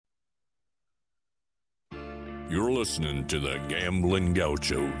You're listening to the Gambling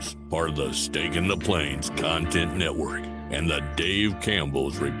Gauchos, part of the Stake in the Plains Content Network, and the Dave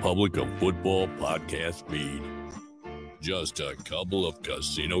Campbell's Republic of Football podcast feed. Just a couple of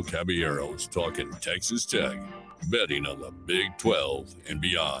casino caballeros talking Texas Tech, betting on the Big 12 and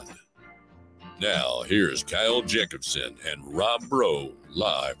beyond. Now, here's Kyle Jacobson and Rob Bro,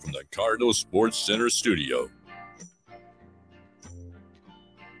 live from the Cardinal Sports Center studio.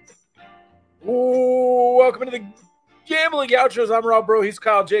 Welcome to the Gambling Gauchos. I'm Rob Bro. He's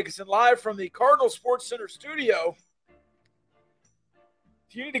Kyle Jacobson, live from the Cardinal Sports Center studio.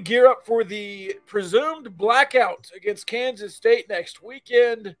 If you need to gear up for the presumed blackout against Kansas State next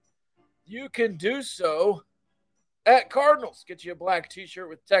weekend, you can do so at Cardinals. Get you a black t-shirt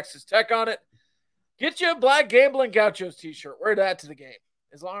with Texas Tech on it. Get you a black Gambling Gauchos t-shirt. Wear that to the game.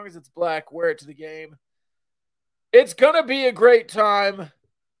 As long as it's black, wear it to the game. It's going to be a great time,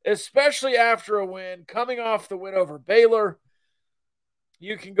 especially after a win, coming off the win over Baylor.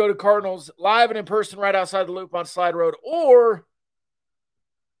 You can go to Cardinals live and in person right outside the Loop on Slide Road or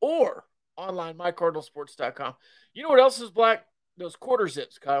online, mycardinalsports.com. You know what else is black? Those quarter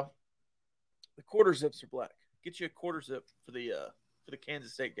zips, Kyle. The quarter zips are black. Get you a quarter zip for the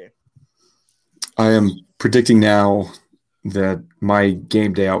Kansas State game. I am predicting now that my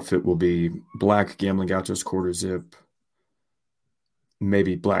game day outfit will be black Gambling Gauchos quarter zip,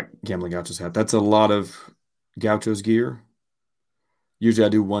 maybe black Gambling Gauchos hat. That's a lot of Gauchos gear. Usually I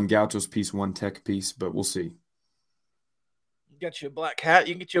do one Gauchos piece, one Tech piece, but we'll see. Get you a black hat.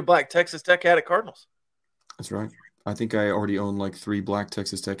 You can get you a black Texas Tech hat at Cardinals. That's right. I think I already own like 3 black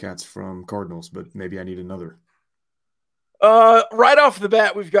Texas Tech hats from Cardinals, but maybe I need another. Right off the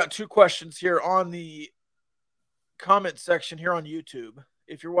bat, we've got 2 questions here on the comment section here on YouTube.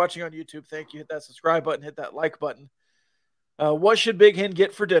 If you're watching on YouTube, thank you. Hit that subscribe button, hit that like button. What should Big Hen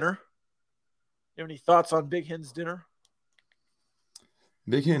get for dinner? You have any thoughts on Big Hen's dinner?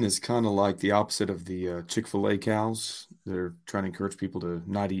 Big Hen is kind of like the opposite of the Chick-fil-A cows. They're trying to encourage people to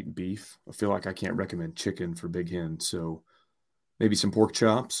not eat beef. I feel like I can't recommend chicken for Big Hen. So maybe some pork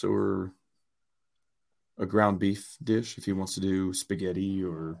chops or a ground beef dish if he wants to do spaghetti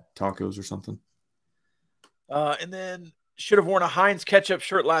or tacos or something. And then should have worn a Heinz ketchup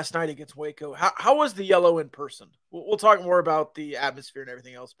shirt last night against Waco. How was the yellow in person? We'll talk more about the atmosphere and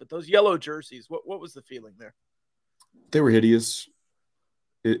everything else, but those yellow jerseys, what was the feeling there? They were hideous.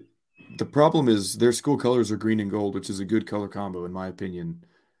 The problem is their school colors are green and gold, which is a good color combo in my opinion,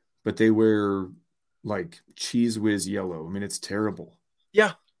 but they wear like cheese whiz yellow. I mean, it's terrible.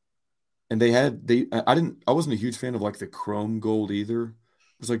 Yeah. And I wasn't a huge fan of like the chrome gold either.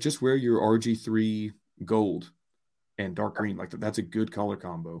 It was like, just wear your RG3 gold and dark green. Like that's a good color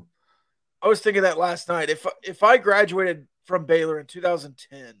combo. I was thinking that last night. If I graduated from Baylor in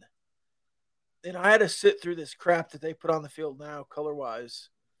 2010 and I had to sit through this crap that they put on the field now, color-wise,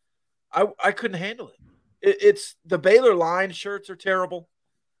 I couldn't handle it. It's the Baylor line shirts are terrible.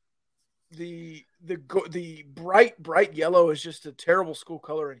 The bright yellow is just a terrible school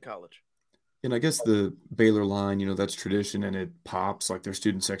color in college. And I guess the Baylor line, that's tradition and it pops. Like their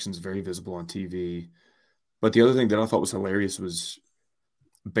student section is very visible on TV. But the other thing that I thought was hilarious was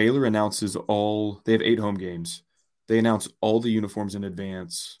Baylor announces they have 8 home games. They announce all the uniforms in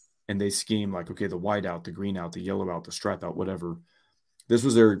advance and they scheme like, okay, the white out, the green out, the yellow out, the stripe out, whatever. This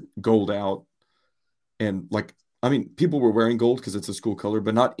was their gold out. And people were wearing gold because it's a school color,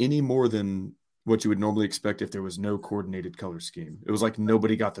 but not any more than what you would normally expect if there was no coordinated color scheme. It was like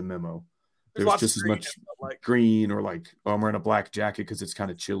nobody got the memo. There was just as much green or like, oh, I'm wearing a black jacket because it's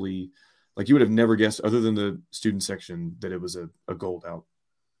kind of chilly. Like you would have never guessed, other than the student section, that it was a gold out.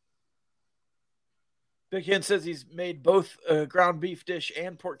 Big Hen says he's made both a ground beef dish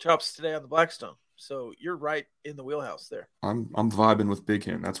and pork chops today on the Blackstone. So you're right in the wheelhouse there. I'm vibing with Big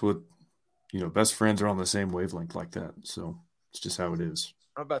Hen. That's what, best friends are on the same wavelength like that. So it's just how it is.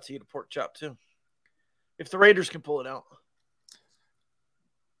 I'm about to eat a pork chop too, if the Raiders can pull it out.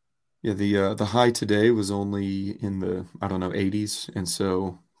 Yeah, the high today was only in the 80s, and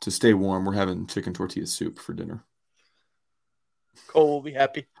so to stay warm, we're having chicken tortilla soup for dinner. Cole will be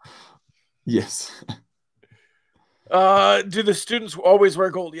happy. Yes. Do the students always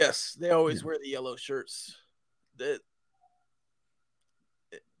wear gold? Yes, they always wear the yellow shirts.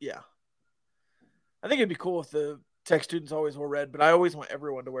 Yeah. I think it'd be cool if the Tech students always wore red, but I always want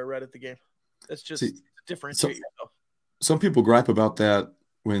everyone to wear red at the game. That's just differentiate yourself. Some people gripe about that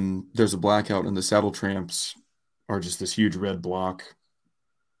when there's a blackout and the Saddle Tramps are just this huge red block.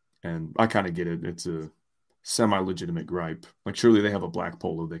 And I kind of get it. It's a semi-legitimate gripe. Like, surely they have a black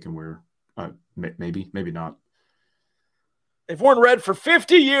polo they can wear. Maybe not. They've worn red for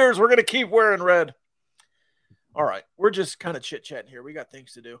 50 years. We're going to keep wearing red. All right. We're just kind of chit-chatting here. We got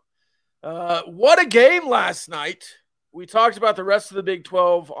things to do. What a game last night. We talked about the rest of the Big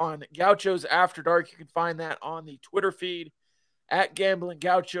 12 on Gauchos After Dark. You can find that on the Twitter feed at Gambling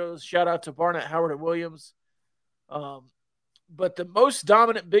Gauchos. Shout out to Barnett, Howard, and Williams. But the most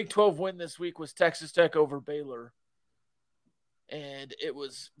dominant Big 12 win this week was Texas Tech over Baylor. And it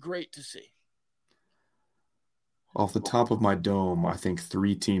was great to see. Off the top of my dome, I think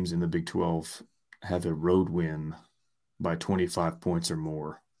 3 teams in the Big 12 have a road win by 25 points or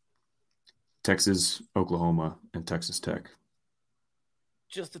more. Texas, Oklahoma, and Texas Tech.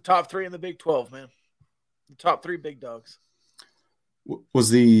 Just the top 3 in the Big 12, man. The top 3 big dogs. Was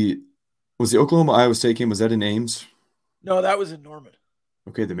the Oklahoma-Iowa State game, was that in Ames? No, that was in Norman.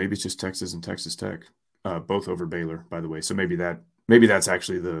 Okay, then maybe it's just Texas and Texas Tech. Both over Baylor, by the way. So maybe that's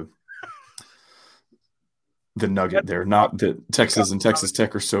actually the nugget there. Not that Texas and Texas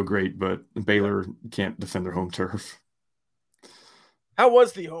Tech are so great, but Baylor can't defend their home turf. How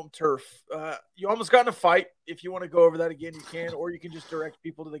was the home turf? You almost got in a fight. If you want to go over that again, you can, or you can just direct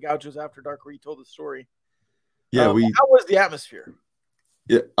people to the Gauchos After Dark where you told the story. Yeah, how was the atmosphere?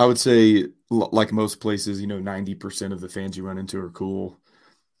 Yeah, I would say, like most places, 90% of the fans you run into are cool.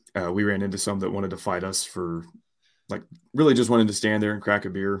 We ran into some that wanted to fight us for, like, really just wanted to stand there and crack a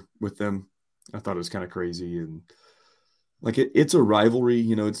beer with them. I thought it was kind of crazy. And, like, it's a rivalry,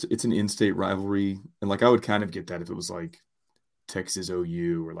 it's an in-state rivalry. And, like, I would kind of get that if it was, like, Texas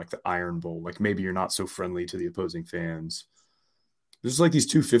OU or, like, the Iron Bowl. Like, maybe you're not so friendly to the opposing fans. There's, like, these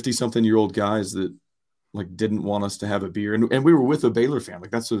 2 50-something-year-old guys that, like, didn't want us to have a beer. And we were with a Baylor fan.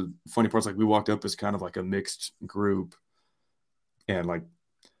 Like, that's the funny part. It's like we walked up as kind of like a mixed group. And, like,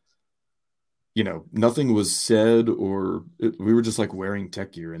 nothing was said we were just, like, wearing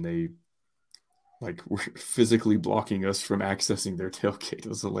Tech gear. And they, like, were physically blocking us from accessing their tailgate. It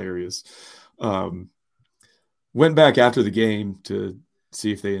was hilarious. Went back after the game to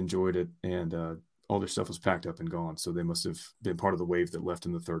see if they enjoyed it. And all their stuff was packed up and gone. So they must have been part of the wave that left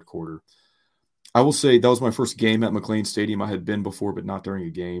in the third quarter. I will say that was my first game at McLean Stadium. I had been before, but not during a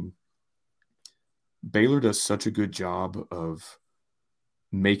game. Baylor does such a good job of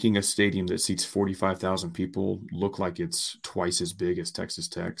making a stadium that seats 45,000 people look like it's twice as big as Texas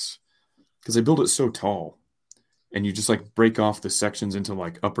Tech's because they build it so tall. And you just, like, break off the sections into,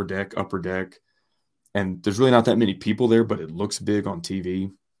 like, upper deck. And there's really not that many people there, but it looks big on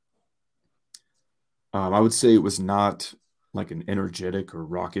TV. I would say it was not like an energetic or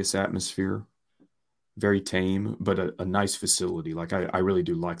raucous atmosphere. Very tame, but a nice facility. Like, I really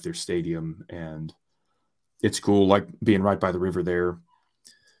do like their stadium, and it's cool, like, being right by the river there.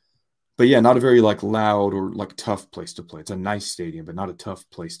 But, yeah, not a very, like, loud or, like, tough place to play. It's a nice stadium, but not a tough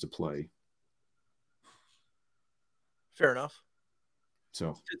place to play. Fair enough.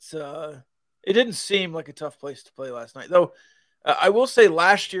 So it didn't seem like a tough place to play last night. Though, I will say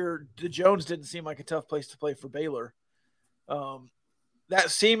last year, the Jones didn't seem like a tough place to play for Baylor. That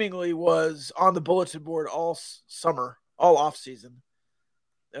seemingly was on the bulletin board all summer, all off season.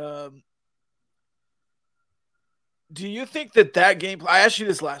 Do you think that game? I asked you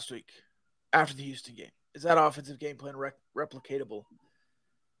this last week after the Houston game. Is that offensive game plan replicatable?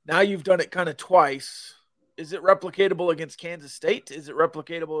 Now you've done it kind of twice. Is it replicatable against Kansas State? Is it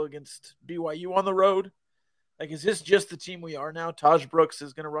replicatable against BYU on the road? Like, is this just the team we are now? Taj Brooks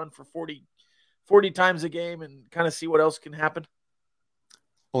is going to run for 40 times a game and kind of see what else can happen?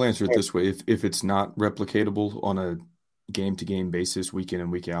 I'll answer it this way. If it's not replicatable on a game-to-game basis, week in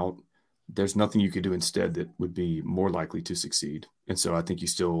and week out, there's nothing you could do instead that would be more likely to succeed. And so I think you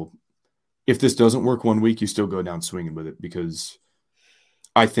still – if this doesn't work one week, you still go down swinging with it because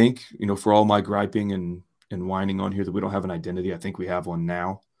I think, for all my griping and whining on here that we don't have an identity, I think we have one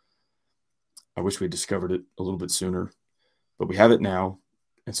now. I wish we discovered it a little bit sooner, but we have it now.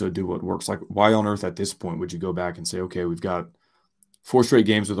 And so do what works. Like, why on earth at this point would you go back and say, okay, we've got 4 straight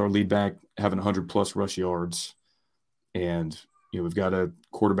games with our lead back having 100-plus rush yards, and we've got a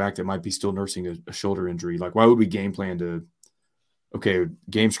quarterback that might be still nursing a shoulder injury. Like, why would we game plan to, okay,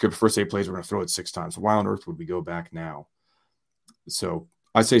 game script, first 8 plays, we're going to throw it 6 times. Why on earth would we go back now? So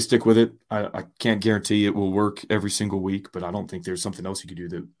I say stick with it. I can't guarantee it will work every single week, but I don't think there's something else you could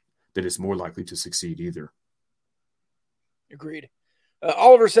do that is more likely to succeed either. Agreed.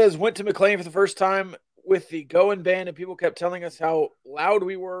 Oliver says, went to McLean for the first time with the Going band, and people kept telling us how loud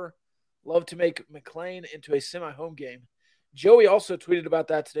we were. Love to make McLean into a semi-home game. Joey also tweeted about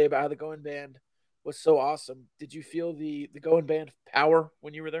that today, about how the Going band was so awesome. Did you feel the Going band power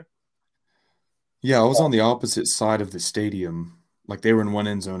when you were there? Yeah, I was on the opposite side of the stadium. Like, they were in one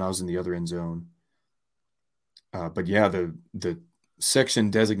end zone, I was in the other end zone. But yeah, the section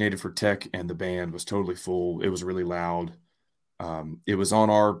designated for Tech and the band was totally full. It was really loud. It was on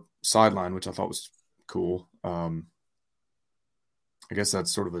our sideline, which I thought was cool. I guess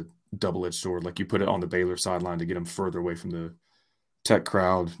that's sort of a double-edged sword. Like you put it on the Baylor sideline to get them further away from the Tech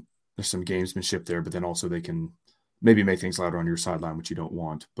crowd. There's some gamesmanship there, but then also they can maybe make things louder on your sideline, which you don't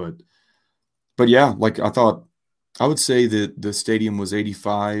want. But yeah, like I thought, I would say that the stadium was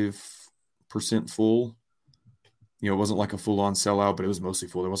 85% full. It wasn't like a full-on sellout, but it was mostly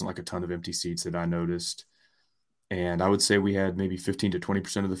full. There wasn't like a ton of empty seats that I noticed. And I would say we had maybe 15 to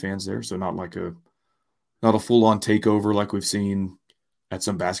 20% of the fans there. So not a full-on takeover like we've seen at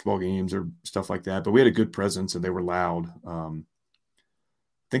some basketball games or stuff like that. But we had a good presence and they were loud. I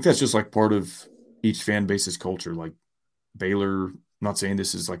think that's just like part of each fan base's culture. Like Baylor, I'm not saying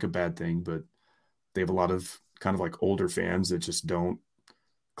this is like a bad thing, but they have a lot of kind of like older fans that just don't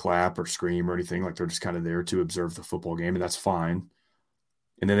clap or scream or anything. Like they're just kind of there to observe the football game, and that's fine.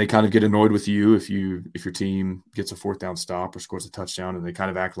 And then they kind of get annoyed with you if your team gets a fourth down stop or scores a touchdown, and they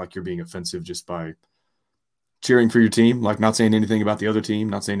kind of act like you're being offensive just by cheering for your team, like not saying anything about the other team,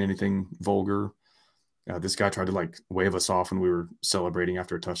 not saying anything vulgar. This guy tried to like wave us off when we were celebrating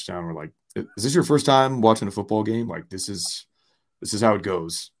after a touchdown. We're like, "Is this your first time watching a football game? Like this is how it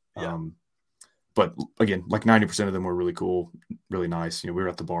goes." Yeah. But again, like 90% of them were really cool, really nice. We were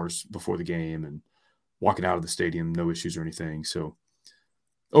at the bars before the game and walking out of the stadium, no issues or anything. So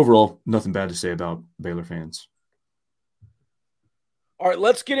overall, nothing bad to say about Baylor fans. All right,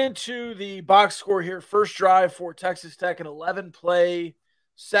 let's get into the box score here. First drive for Texas Tech, an 11-play,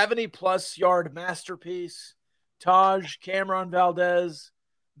 70-plus yard masterpiece. Taj, Cameron Valdez,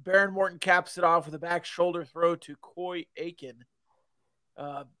 Baron Morton caps it off with a back shoulder throw to Coy Aiken.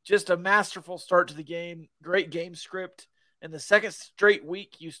 Just a masterful start to the game. Great game script. And the second straight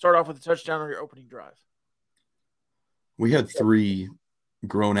week, you start off with a touchdown on your opening drive. We had 3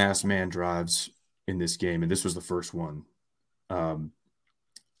 grown-ass man drives in this game, and this was the first one.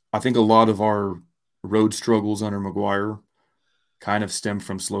 I think a lot of our road struggles under McGuire kind of stemmed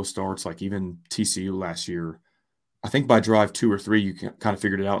from slow starts, like even TCU last year. I think by drive 2 or 3, you kind of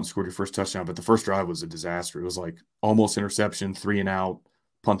figured it out and scored your first touchdown, but the first drive was a disaster. It was like almost interception, 3 and out,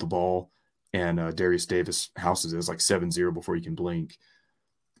 punt the ball, and Darius Davis houses it. It was like 7-0 before you can blink.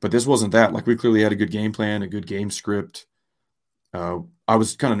 But this wasn't that. Like we clearly had a good game plan, a good game script. I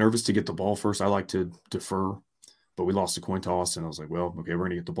was kind of nervous to get the ball first. I like to defer, but we lost the coin toss, and I was like, well, okay, we're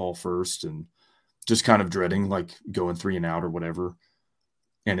going to get the ball first, and just kind of dreading like going 3 and out or whatever.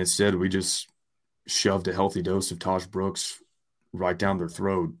 And instead, we just shoved a healthy dose of Taj Brooks right down their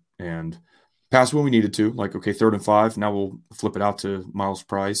throat and passed when we needed to. Like, okay, 3rd and 5. Now we'll flip it out to Miles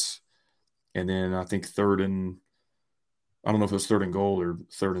Price. And then I think I don't know if it was 3rd and goal or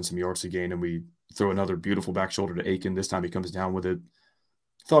 3rd and some yards to gain, and we throw another beautiful back shoulder to Aiken. This time he comes down with it.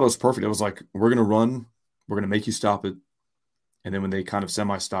 Thought it was perfect. It was like, we're going to run. We're going to make you stop it. And then when they kind of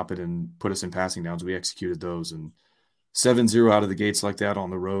semi-stop it and put us in passing downs, we executed those. And 7-0 out of the gates like that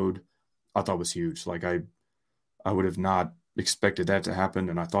on the road, I thought was huge. Like I would have not expected that to happen.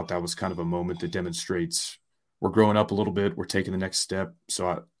 And I thought that was kind of a moment that demonstrates we're growing up a little bit. We're taking the next step.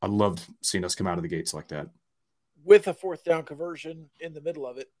 So I loved seeing us come out of the gates like that. With a 4th down conversion in the middle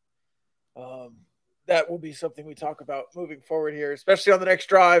of it. That will be something we talk about moving forward here, especially on the next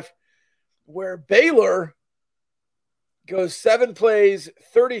drive where Baylor goes 7 plays,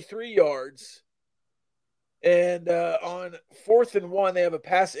 33 yards. And on 4th and 1, they have a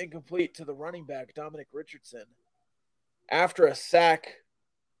pass incomplete to the running back, Dominic Richardson. After a sack,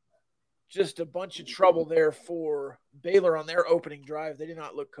 just a bunch of trouble there for Baylor on their opening drive. They did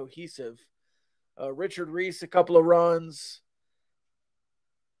not look cohesive. Richard Reese, a couple of runs.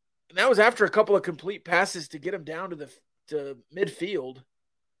 And that was after a couple of complete passes to get him down to midfield.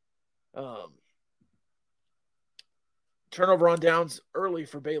 Turnover on downs early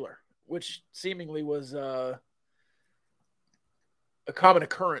for Baylor, which seemingly was a common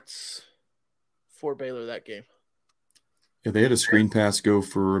occurrence for Baylor that game. Yeah, they had a screen pass go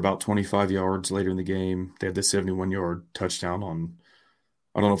for about 25 yards later in the game. They had the 71-yard touchdown on,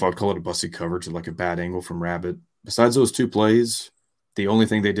 I don't know if I would call it a busted coverage or like a bad angle from Rabbit. Besides those 2 plays, the only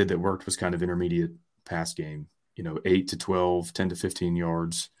thing they did that worked was kind of intermediate pass game, 8 to 12, 10 to 15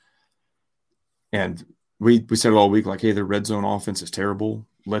 yards. And we said it all week, like, hey, their red zone offense is terrible.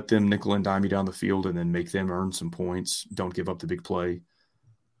 Let them nickel and dime you down the field and then make them earn some points. Don't give up the big play.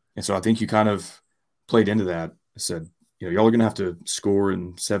 And so I think you kind of played into that. I said, y'all are going to have to score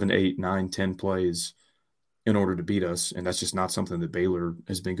in 7, 8, 9, 10 plays in order to beat us. And that's just not something that Baylor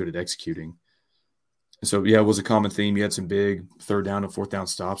has been good at executing. And so, yeah, it was a common theme. You had some big 3rd down and 4th down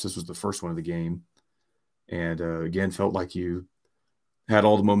stops. This was the first one of the game. And, again, felt like you had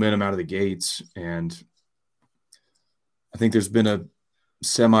all the momentum out of the gates. And I think there's been a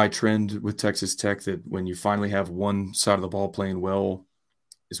semi-trend with Texas Tech that when you finally have one side of the ball playing well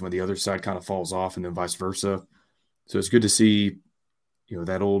is when the other side kind of falls off, and then vice versa. So it's good to see,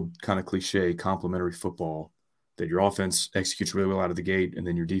 that old kind of cliche complementary football, that your offense executes really well out of the gate and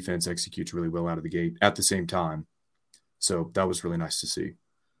then your defense executes really well out of the gate at the same time. So that was really nice to see.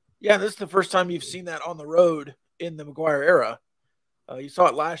 Yeah, this is the first time you've seen that on the road in the McGuire era. You saw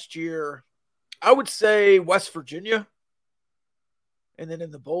it last year, I would say West Virginia, and then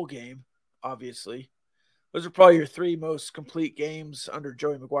in the bowl game, obviously. Those are probably your three most complete games under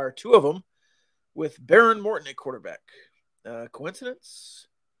Joey McGuire, two of them with Baron Morton at quarterback. Coincidence?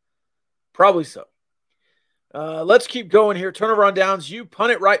 Probably so. Let's keep going here. Turnover on downs. You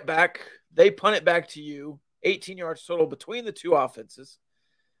punt it right back. They punt it back to you. 18 yards total between the two offenses.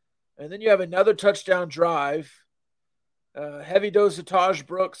 And then you have another touchdown drive. Heavy dose of Taj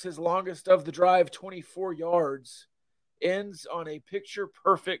Brooks, his longest of the drive, 24 yards. Ends on a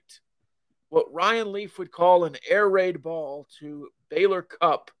picture-perfect, what Ryan Leaf would call an air raid ball to Raider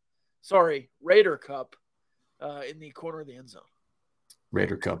Cup, in the corner of the end zone.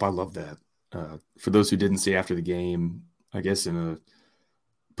 Raider Cup, I love that. For those who didn't see after the game, I guess in a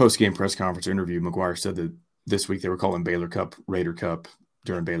post-game press conference interview, McGuire said that this week they were calling Baylor Cup Raider Cup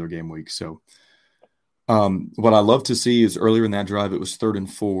during Baylor game week. So what I love to see is earlier in that drive, it was 3rd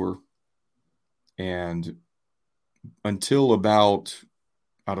and 4. And until about,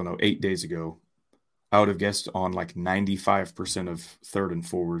 8 days ago, I would have guessed on like 95% of 3rd and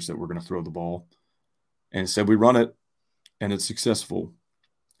 4s that we're going to throw the ball. And instead we run it, and it's successful.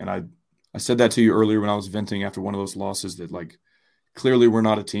 And I said that to you earlier when I was venting after one of those losses that, like, clearly we're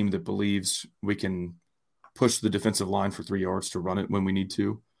not a team that believes we can push the defensive line for 3 yards to run it when we need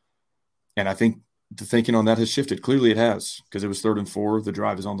to. And I think the thinking on that has shifted. Clearly it has, because it was 3rd and 4. The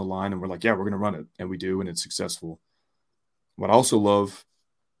drive is on the line, and we're like, yeah, we're going to run it. And we do, and it's successful. What I also love,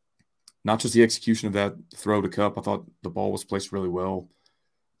 not just the execution of that throw to Cup, I thought the ball was placed really well.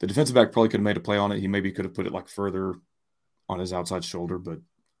 The defensive back probably could have made a play on it. He maybe could have put it like further on his outside shoulder, but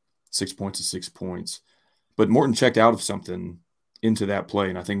 6 points is 6 points. But Morton checked out of something into that play,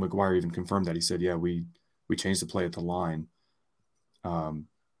 and I think McGuire even confirmed that. He said, yeah, we changed the play at the line.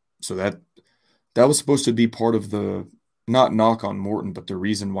 So that was supposed to be part of the, not knock on Morton, but the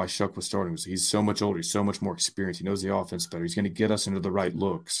reason why Shuck was starting was he's so much older. He's so much more experienced. He knows the offense better. He's going to get us into the right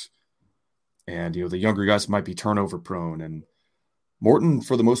looks. And, the younger guys might be turnover prone. And Morton,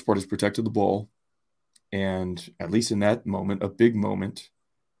 for the most part, has protected the ball. And at least in that moment, a big moment,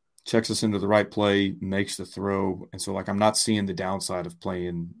 checks us into the right play, makes the throw. And so, I'm not seeing the downside of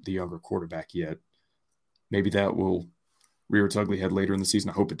playing the younger quarterback yet. Maybe that will rear its ugly head later in the season.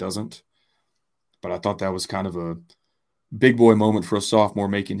 I hope it doesn't. But I thought that was kind of a big boy moment for a sophomore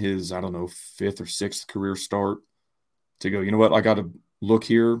making his, 5th or 6th career start, to go, you know what, I got to look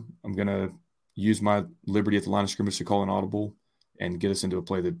here. I'm going to use my liberty at the line of scrimmage to call an audible and get us into a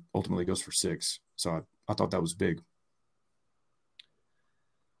play that ultimately goes for 6. So I thought that was big.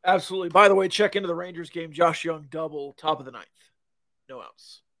 Absolutely. By the way, check into the Rangers game. Josh Young double, top of the 9th. No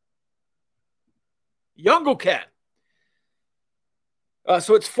outs. Youngle Cat.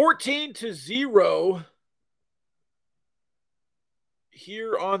 So it's 14-0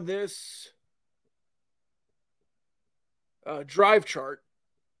 here on this drive chart.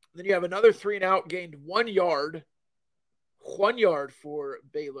 Then you have another 3 and out, gained 1 yard. 1 yard for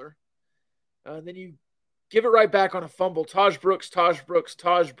Baylor. Then you give it right back on a fumble. Taj Brooks.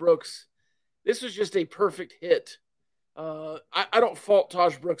 This was just a perfect hit. I don't fault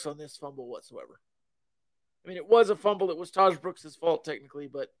Taj Brooks on this fumble whatsoever. I mean, it was a fumble. It was Taj Brooks' fault technically,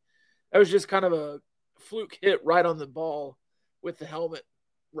 but that was just kind of a fluke hit right on the ball with the helmet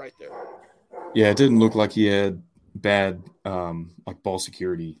right there. Yeah, it didn't look like he had bad ball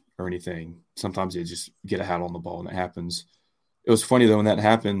security or anything. Sometimes you just get a hat on the ball and it happens. It was funny, though, when that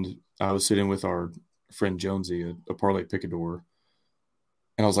happened, I was sitting with our friend Jonesy, a parlay picador,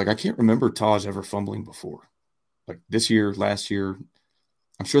 and I was like, I can't remember Taj ever fumbling before. Like this year, last year.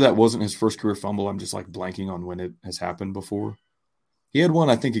 I'm sure that wasn't his first career fumble. I'm just blanking on when it has happened before. He had one,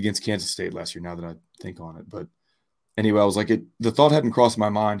 I think, against Kansas State last year, now that I think on it. But anyway, I was like, the thought hadn't crossed my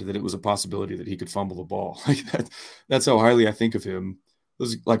mind that it was a possibility that he could fumble the ball. That's how highly I think of him.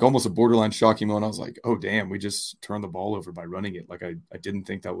 It was almost a borderline shocking moment. I was like, oh, damn, we just turned the ball over by running it. I didn't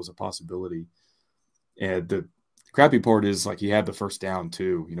think that was a possibility. And the crappy part is, he had the first down,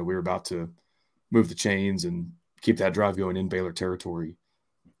 too. We were about to move the chains and keep that drive going in Baylor territory.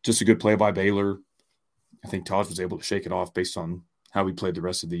 Just a good play by Baylor. I think Taj was able to shake it off based on how he played the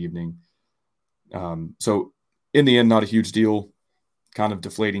rest of the evening. So in the end, not a huge deal. kind of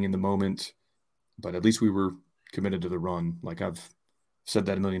deflating in the moment, but at least we were committed to the run. Like I've said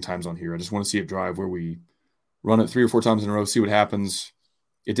that a million times on here. I just want to see a drive where we run it 3 or 4 times in a row, see what happens.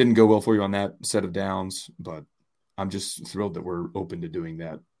 It didn't go well for you on that set of downs, but I'm just thrilled that we're open to doing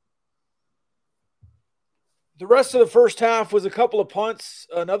that. The rest of the first half was a couple of punts,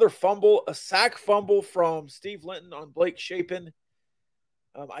 another fumble, a sack fumble from Steve Linton on Blake Shapen.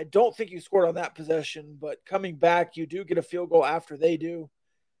 I don't think you scored on that possession, but coming back, you do get a field goal after they do.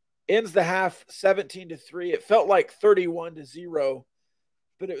 Ends the half 17-3. It felt like 31-0,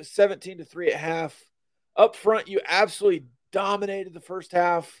 but it was 17-3 at half. Up front, you absolutely dominated the first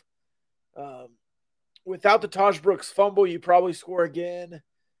half. Without the Taj Brooks fumble, you probably score again.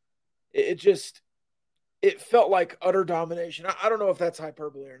 It felt like utter domination. I don't know if that's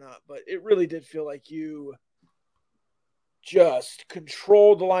hyperbole or not, but it really did feel like you just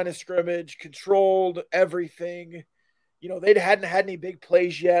controlled the line of scrimmage, controlled everything. You know, they hadn't had any big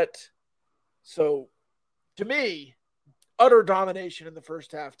plays yet. So, to me, utter domination in the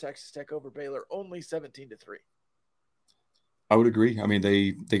first half, Texas Tech over Baylor, only 17-3. I would agree. I mean,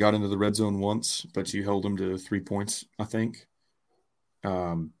 they got into the red zone once, but you held them to 3 points, I think.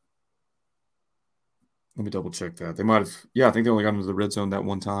 Let me double check that. They might have, I think they only got into the red zone that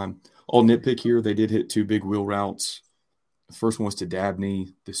one time. I'll nitpick here. They did hit 2 big wheel routes. The first one was to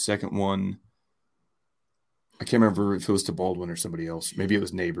Dabney. The second one, I can't remember if it was to Baldwin or somebody else. Maybe it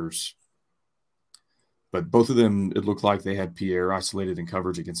was Neighbors. But both of them, it looked like they had Pierre isolated in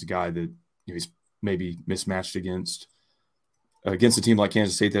coverage against a guy that he's maybe mismatched against. Against a team like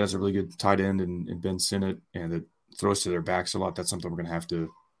Kansas State that has a really good tight end and Ben Sinnott and that throws to their backs a lot, that's something we're going to have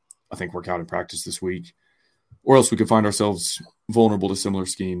to, I think, work out in practice this week. Or else we could find ourselves vulnerable to similar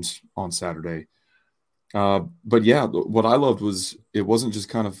schemes on Saturday. But yeah, what I loved was it wasn't just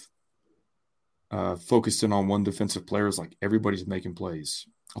kind of focused in on one defensive player. It's like everybody's making plays.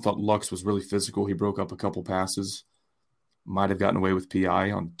 I thought Lux was really physical. He broke up a couple passes. Might have gotten away with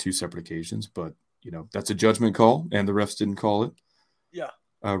PI on 2 separate occasions, but, that's a judgment call, and the refs didn't call it. Yeah.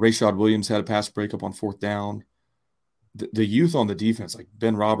 Rashad Williams had a pass breakup on 4th down. The youth on the defense, like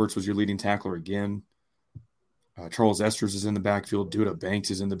Ben Roberts was your leading tackler again. Charles Esters is in the backfield. Duda Banks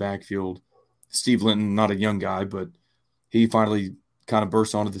is in the backfield. Steve Linton, not a young guy, but he finally kind of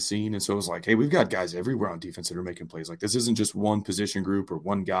burst onto the scene. And so it was like, hey, we've got guys everywhere on defense that are making plays. Like this isn't just one position group or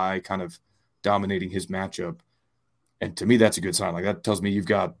one guy kind of dominating his matchup. And to me, that's a good sign. Like that tells me you've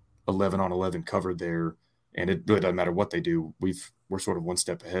got 11 on 11 covered there. And it really doesn't matter what they do. We're sort of one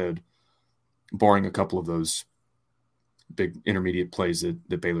step ahead, barring a couple of those big intermediate plays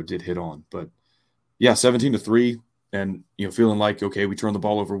that Baylor did hit on. But yeah, 17-3 and, feeling like, okay, we turned the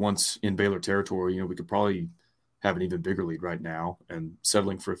ball over once in Baylor territory, we could probably have an even bigger lead right now and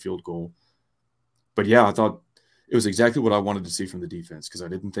settling for a field goal. But yeah, I thought it was exactly what I wanted to see from the defense because I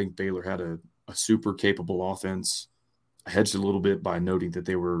didn't think Baylor had a super capable offense. I hedged a little bit by noting that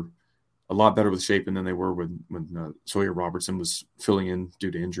they were a lot better with Shapen than they were when Sawyer Robertson was filling in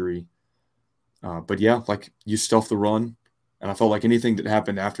due to injury. But yeah, like you stuffed the run. And I felt like anything that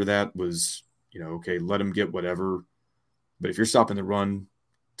happened after that was, okay, let him get whatever. But if you're stopping the run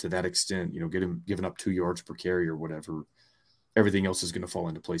to that extent, giving up 2 yards per carry or whatever, everything else is going to fall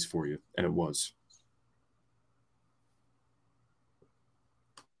into place for you. And it was.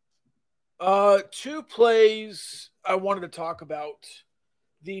 2 plays I wanted to talk about.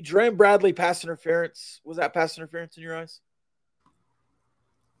 The Dram Bradley pass interference. Was that pass interference in your eyes?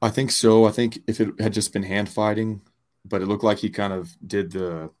 I think so. I think if it had just been hand fighting, but it looked like he kind of did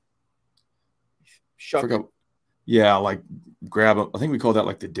the like grab him. I think we call that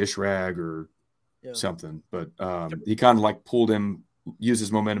like the dish rag or something. But he kind of like pulled him, used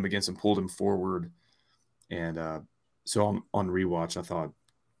his momentum against him, pulled him forward. And so on rewatch, I thought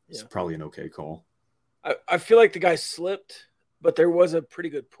it's probably an okay call. I feel like the guy slipped, but there was a pretty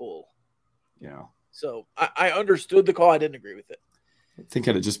good pull. Yeah. So I understood the call. I didn't agree with it. I think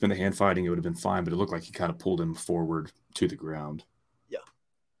had it just been the hand fighting, it would have been fine, but it looked like he kind of pulled him forward to the ground. Yeah.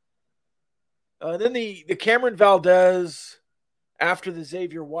 Then the Cameron Valdez after the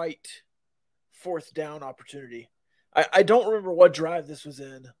Xavier White 4th down opportunity. I don't remember what drive this was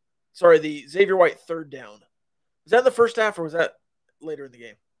in. Sorry, the Xavier White 3rd down. Was that in the first half or was that later in the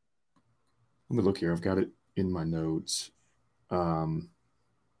game? Let me look here. I've got it in my notes.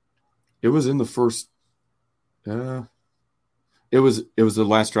 It was in the first. It was the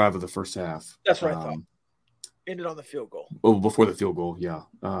last drive of the first half. That's what I thought. Ended on the field goal. Oh, before the field goal, yeah.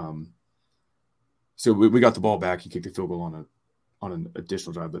 So we got the ball back. He kicked the field goal on an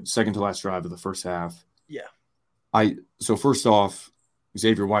additional drive, but second to last drive of the first half. Yeah. So first off,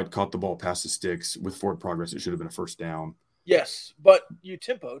 Xavier White caught the ball past the sticks with forward progress. It should have been a first down. Yes, but you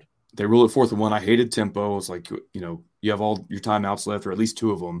tempoed. They rule it 4th and 1. I hated tempo. It's like, you have all your timeouts left, or at least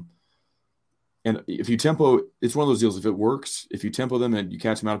 2 of them. And if you tempo, it's one of those deals. If it works, if you tempo them and you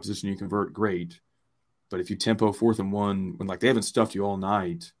catch them out of position, you convert, great. But if you tempo 4th and 1, when they haven't stuffed you all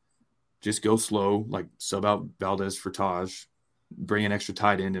night, just go slow, sub out Valdez for Taj, bring an extra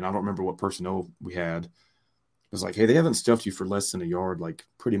tight end. And I don't remember what personnel we had. It was like, hey, they haven't stuffed you for less than a yard,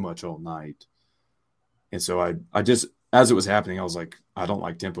 pretty much all night. And so I just, as it was happening, I was like, I don't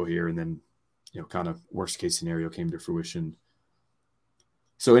like tempo here. And then, kind of worst case scenario came to fruition.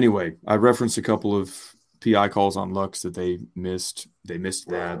 So anyway, I referenced a couple of PI calls on Lux that they missed. They missed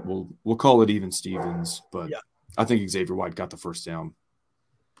that. We'll call it even Stevens, but yeah. I think Xavier White got the first down.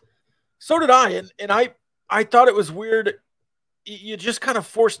 So did I, and I thought it was weird. You just kind of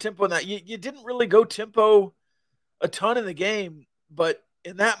forced tempo in that. You didn't really go tempo a ton in the game, but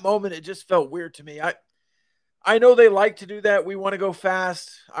in that moment, it just felt weird to me. I know they like to do that. We want to go fast.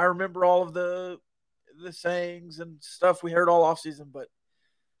 I remember all of the sayings and stuff we heard all offseason, but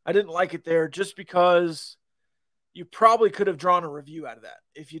I didn't like it there just because you probably could have drawn a review out of that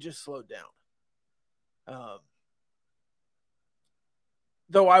if you just slowed down.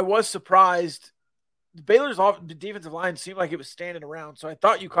 Though I was surprised, Baylor's defensive line seemed like it was standing around, so I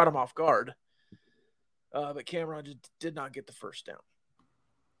thought you caught him off guard. But Cameron just did not get the first down.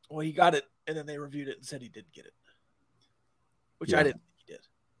 Well, he got it, and then they reviewed it and said he didn't get it, which I didn't think he did.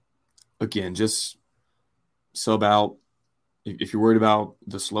 Again, just sub out. If you're worried about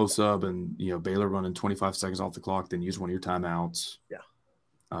the slow sub and Baylor running 25 seconds off the clock, then use one of your timeouts. Yeah.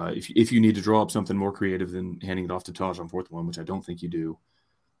 If you need to draw up something more creative than handing it off to Taj on 4th and 1, which I don't think you do.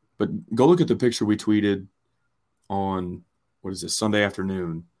 But go look at the picture we tweeted on Sunday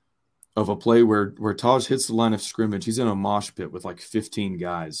afternoon of a play where Taj hits the line of scrimmage. He's in a mosh pit with 15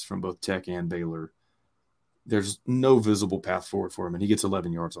 guys from both Tech and Baylor. There's no visible path forward for him, and he gets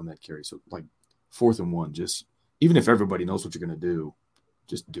 11 yards on that carry. So 4th and 1, just. Even if everybody knows what you're going to do,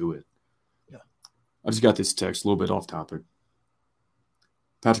 just do it. Yeah. I just got this text a little bit off topic.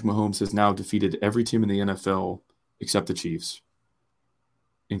 Patrick Mahomes has now defeated every team in the NFL except the Chiefs,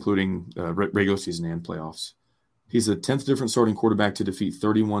 including regular season and playoffs. He's the 10th different starting quarterback to defeat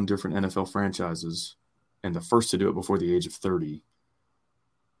 31 different NFL franchises and the first to do it before the age of 30.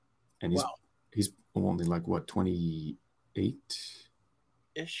 And he's only 28?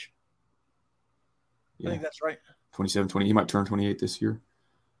 Ish. Yeah. I think that's right. 27, 20. He might turn 28 this year.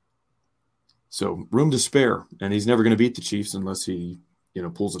 So room to spare. And he's never going to beat the Chiefs unless he,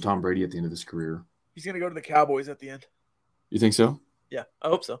 pulls a Tom Brady at the end of his career. He's going to go to the Cowboys at the end. You think so? Yeah, I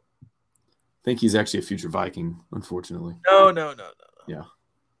hope so. I think he's actually a future Viking, unfortunately. No. Yeah.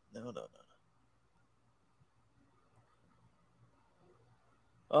 No.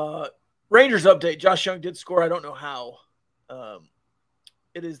 Rangers update. Josh Young did score. I don't know how.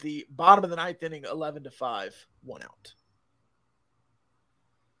 It is the bottom of the 9th inning, 11-5, 1 out.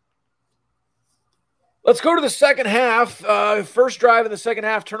 Let's go to the second half. First drive in the second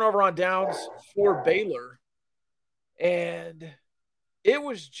half, turnover on downs for Baylor. And it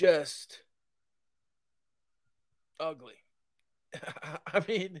was just ugly. I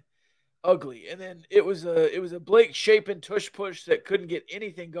mean, ugly. And then it was a Blake Shapen tush push that couldn't get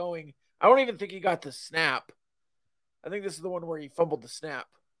anything going. I don't even think he got the snap. I think this is the one where he fumbled the snap.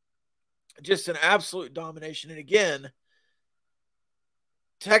 Just an absolute domination. And again,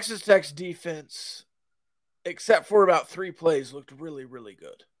 Texas Tech's defense, except for about 3 plays, looked really, really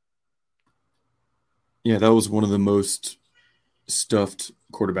good. Yeah, that was one of the most stuffed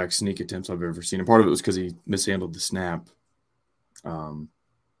quarterback sneak attempts I've ever seen. And part of it was because he mishandled the snap.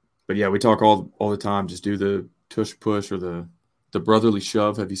 But yeah, we talk all the time. Just do the tush push or the brotherly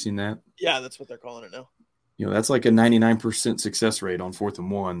shove. Have you seen that? Yeah, that's what they're calling it now. That's like a 99% success rate on 4th and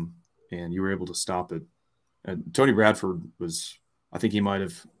 1, and you were able to stop it. And Tony Bradford I think he might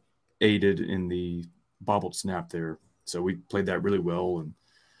have aided in the bobbled snap there. So we played that really well. And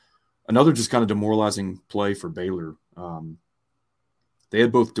another just kind of demoralizing play for Baylor. They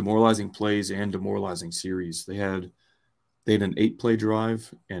had both demoralizing plays and demoralizing series. They had an 8-play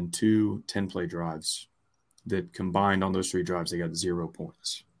drive and 2 10-play drives that combined on those 3 drives, they got 0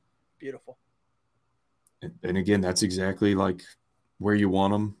 points. Beautiful. And again, that's exactly where you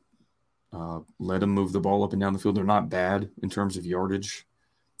want them. Let them move the ball up and down the field. They're not bad in terms of yardage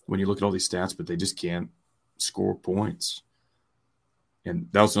when you look at all these stats, but they just can't score points. And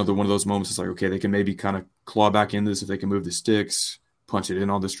that was another one of those moments. It's okay, they can maybe kind of claw back into this if they can move the sticks, punch it in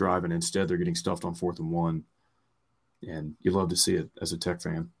on this drive, and instead they're getting stuffed on 4th and 1. And you love to see it as a Tech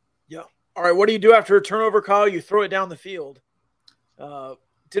fan. Yeah. All right, what do you do after a turnover, Kyle? You throw it down the field.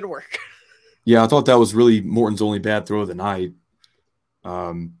 Didn't work. Yeah, I thought that was really Morton's only bad throw of the night.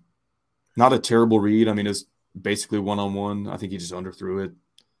 Not a terrible read. I mean, it's basically one-on-one. I think he just underthrew it.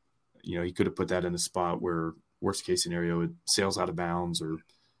 He could have put that in a spot where, worst case scenario, it sails out of bounds or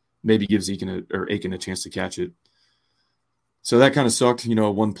maybe gives Aiken a chance to catch it. So that kind of sucked,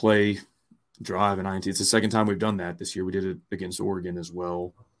 a one-play drive in INT. It's the second time we've done that this year. We did it against Oregon as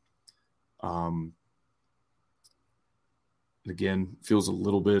well. Again, feels a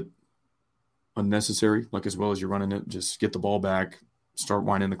little bit unnecessary, like as well as you're running it. Just get the ball back, start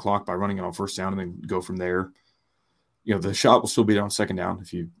winding the clock by running it on first down and then go from there. The shot will still be on second down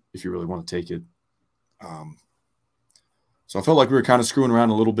if you really want to take it. So I felt like we were kind of screwing around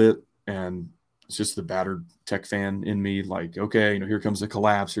a little bit, and it's just the battered Tech fan in me, like, okay, here comes the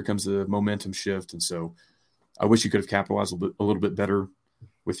collapse, here comes the momentum shift. And so I wish you could have capitalized a little bit better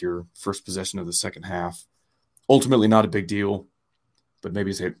with your first possession of the second half. Ultimately, not a big deal, but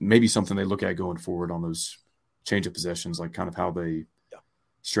maybe something they look at going forward on those change of possessions, like kind of how they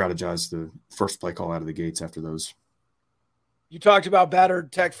strategize the first play call out of the gates after those. You talked about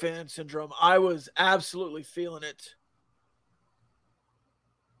battered Tech fan syndrome. I was absolutely feeling it.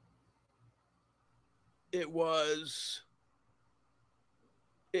 It was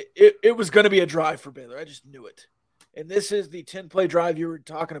going to be a drive for Baylor. I just knew it. And this is the 10-play drive you were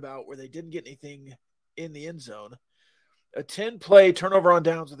talking about where they didn't get anything in the end zone. A 10-play turnover on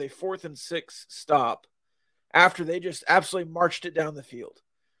downs with a 4th and 6 stop after they just absolutely marched it down the field.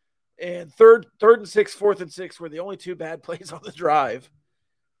 And third and 6, 4th and 6 were the only two bad plays on the drive.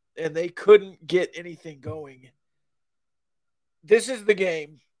 And they couldn't get anything going. This is the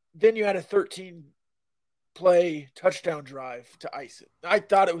game. Then you had a 13-play touchdown drive to ice it. I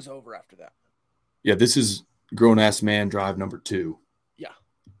thought it was over after that. Yeah, this is grown-ass man drive number 2. Yeah.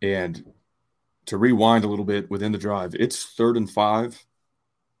 And to rewind a little bit within the drive, it's 3rd and 5.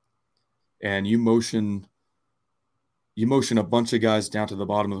 And you motion a bunch of guys down to the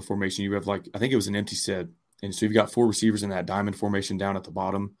bottom of the formation. You have I think it was an empty set. And so you've got 4 receivers in that diamond formation down at the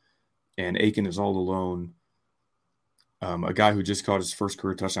bottom. And Aiken is all alone. A guy who just caught his first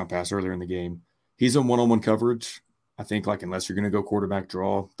career touchdown pass earlier in the game. He's in one-on-one coverage. I think unless you're going to go quarterback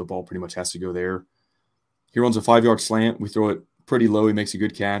draw, the ball pretty much has to go there. He runs a 5-yard slant. We throw it pretty low. He makes a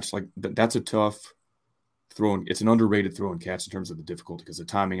good catch. That's a tough throw. It's an underrated throw and catch in terms of the difficulty because the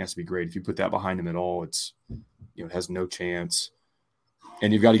timing has to be great. If you put that behind him at all, it's it has no chance.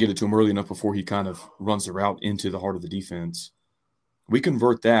 And you've got to get it to him early enough before he kind of runs the route into the heart of the defense. We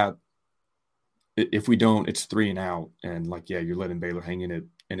convert that. If we don't, it's 3 and out. And you're letting Baylor hang in it.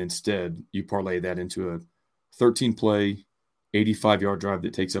 And instead, you parlay that into a 13-play, 85-yard drive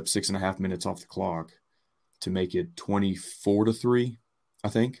that takes up 6.5 minutes off the clock to make it 24-3, I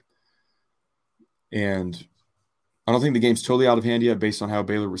think. And I don't think the game's totally out of hand yet based on how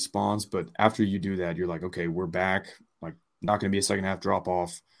Baylor responds. But after you do that, you're like, okay, we're back. Not going to be a second-half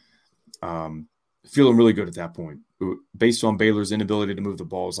drop-off. Feeling really good at that point. Based on Baylor's inability to move the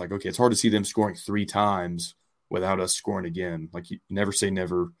ball, it's like, okay, it's hard to see them scoring 3 times without us scoring again. You never say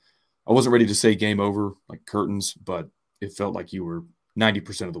never. I wasn't ready to say game over, like curtains, but it felt like you were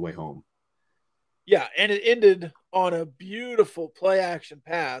 90% of the way home. Yeah, and it ended on a beautiful play-action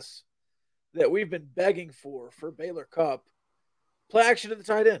pass that we've been begging for Baylor Cup. Play action at the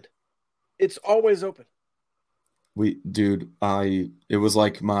tight end. It's always open. It was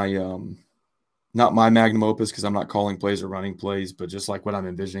like my not my magnum opus because I'm not calling plays or running plays, but just like what I'm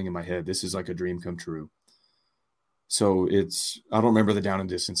envisioning in my head. This is like a dream come true. So I don't remember the down and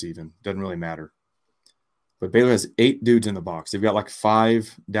distance even. Doesn't really matter. But Baylor has 8 dudes in the box. They've got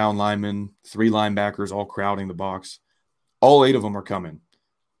 5 down linemen, 3 linebackers all crowding the box. All 8 of them are coming.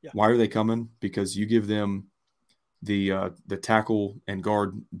 Yeah. Why are they coming? Because you give them the tackle and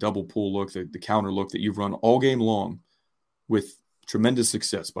guard double pull look, the counter look that you've run all game long with tremendous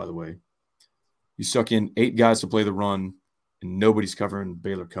success, by the way. You suck in 8 guys to play the run, and nobody's covering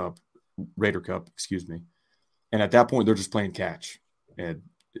Raider Cup, excuse me. And at that point, they're just playing catch. And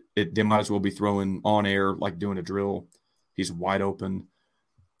they might as well be throwing on air, like doing a drill. He's wide open.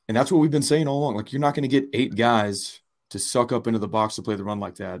 And that's what we've been saying all along. You're not going to get 8 guys to suck up into the box to play the run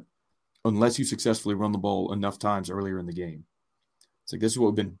like that unless you successfully run the ball enough times earlier in the game. It's this is what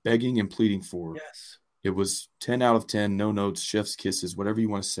we've been begging and pleading for. Yes. It was 10 out of 10, no notes, chef's kisses, whatever you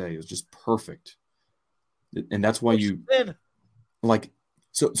want to say. It was just perfect. And that's why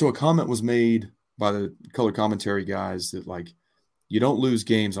so a comment was made by the color commentary guys that you don't lose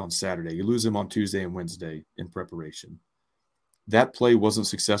games on Saturday. You lose them on Tuesday and Wednesday in preparation. That play wasn't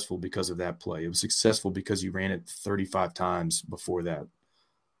successful because of that play. It was successful because you ran it 35 times before that.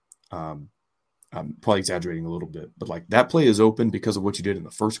 I'm probably exaggerating a little bit, but like that play is open because of what you did in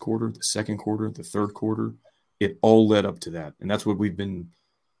the first quarter, the second quarter, the third quarter. It all led up to that. And that's what we've been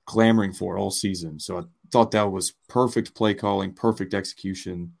clamoring for all season. So I thought that was perfect play calling, perfect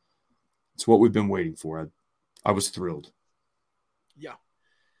execution. It's what we've been waiting for. I was thrilled. Yeah.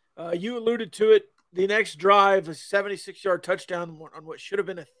 You alluded to it. The next drive, a 76-yard touchdown on what should have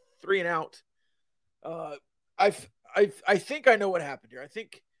been a 3-and-out. I think I know what happened here. I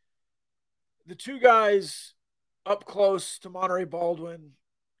think the two guys up close to Monterey Baldwin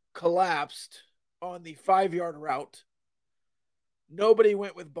collapsed on the 5-yard route. Nobody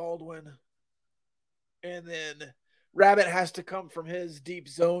went with Baldwin. And then Rabbit has to come from his deep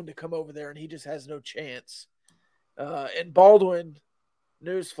zone to come over there, and he just has no chance. And Baldwin,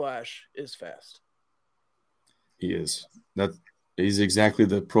 newsflash, is fast. He is. He's exactly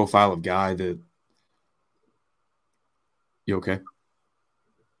the profile of guy that. You okay?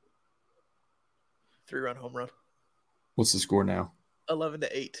 3-run home run. What's the score now?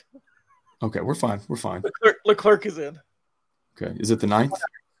 11-8. Okay, we're fine. We're fine. Leclerc is in. Okay, is it the 9th?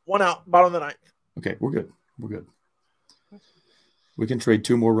 One out, bottom of the 9th. Okay, we're good. We're good. We can trade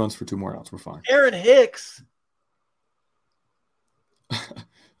 2 more runs for 2 more outs. We're fine. Aaron Hicks.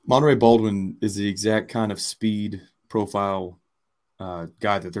 Monterey Baldwin is the exact kind of speed profile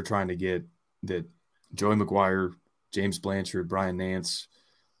guy that they're trying to get, that Joey McGuire, James Blanchard, Brian Nance,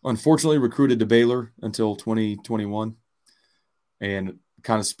 unfortunately recruited to Baylor until 2021. And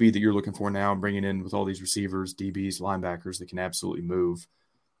kind of speed that you're looking for now, and bringing in with all these receivers, DBs, linebackers that can absolutely move.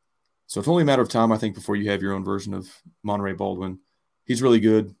 So it's only a matter of time, I think, before you have your own version of Monterey Baldwin. He's really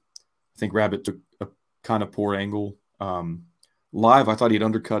good. I think Rabbit took a kind of poor angle. Live, I thought he'd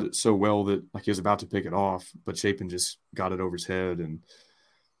undercut it so well that like he was about to pick it off, but Chapin just got it over his head. And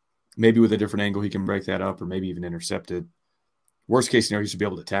maybe with a different angle, he can break that up or maybe even intercept it. Worst case scenario, he should be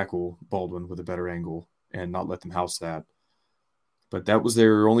able to tackle Baldwin with a better angle and not let them house that. But that was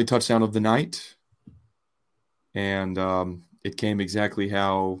their only touchdown of the night. And it came exactly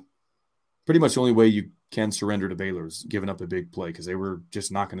how pretty much the only way you can surrender to Baylor is giving up a big play, because they were just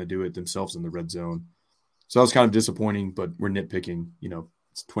not going to do it themselves in the red zone. So that was kind of disappointing, but we're nitpicking. You know,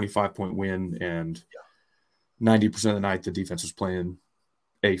 it's a 25-point win, and 90% of the night the defense was playing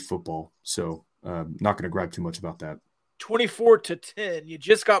A football. So not going to gripe too much about that. 24-10. You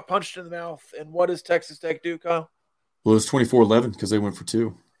just got punched in the mouth. And what does Texas Tech do, Kyle? Well, it was 24-11 because they went for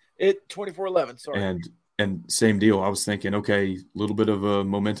 2. 24-11, sorry. And same deal. I was thinking, okay, a little bit of a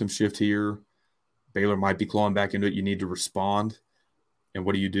momentum shift here. Baylor might be clawing back into it. You need to respond. And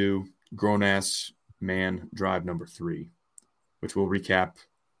what do? Grown-ass man drive number 3, which we'll recap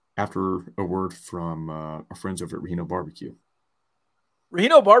after a word from our friends over at Reno Barbecue.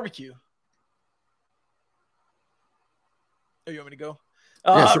 Reno Barbecue. Oh, you want me to go?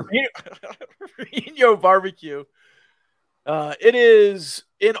 Yeah, sure. Reno Barbecue. It is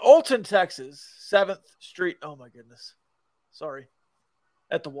in Alton, Texas, 7th Street. Oh, my goodness. Sorry.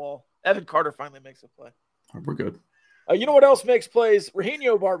 At the wall. Evan Carter finally makes a play. We're good. You know what else makes plays?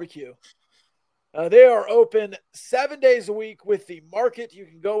 Reno Barbecue. They are open 7 days a week with the market. You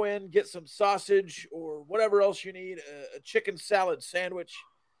can go in, get some sausage or whatever else you need, a chicken salad sandwich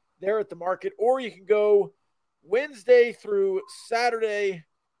there at the market. Or you can go Wednesday through Saturday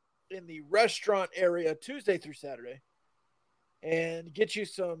in the restaurant area, Tuesday through Saturday, and get you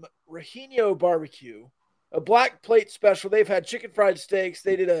some Reno Barbecue, a black plate special. They've had chicken fried steaks.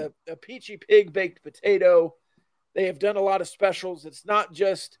 They did a peachy pig baked potato. They have done a lot of specials. It's not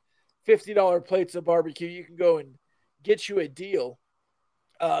just $50 plates of barbecue. You can go and get you a deal.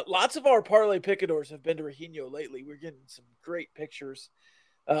 Lots of our parlay picadors have been to Reno lately. We're getting some great pictures.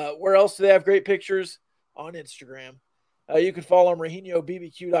 Where else do they have great pictures? On Instagram. You can follow them,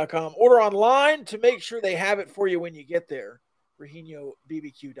 RenoBBQ.com. Order online to make sure they have it for you when you get there.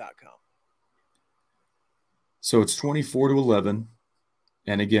 RenoBBQ.com. So it's 24-11.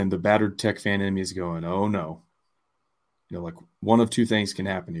 And again, the battered Tech fan in me is going, oh no. You know, like one of two things can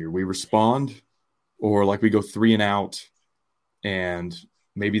happen here. We respond, or like we go 3 and out, and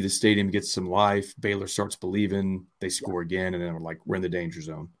maybe the stadium gets some life. Baylor starts believing, they score again, and then we're in the danger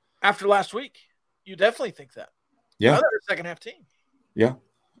zone. After last week, you definitely think that. Yeah. Another second half team. Yeah.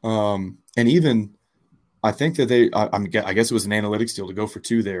 And even I think that I guess it was an analytics deal to go for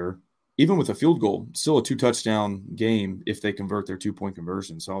 2 there. Even with a field goal, still a 2-touchdown game if they convert their 2-point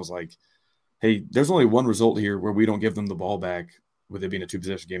conversion. So I was like, hey, there's only one result here where we don't give them the ball back with it being a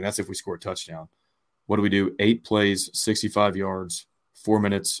 2-possession game. That's if we score a touchdown. What do we do? 8 plays, 65 yards, 4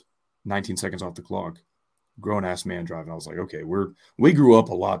 minutes, 19 seconds off the clock. Grown-ass man drive. And I was like, okay, we grew up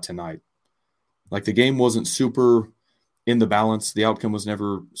a lot tonight. Like the game wasn't super in the balance. The outcome was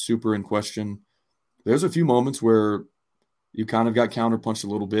never super in question. there's a few moments where you kind of got counterpunched a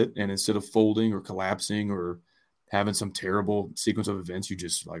little bit, and instead of folding or collapsing or having some terrible sequence of events, you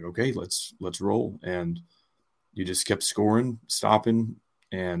just like, okay, let's roll. And you just kept scoring, stopping,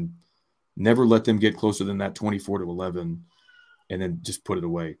 and never let them get closer than that 24-11, and then just put it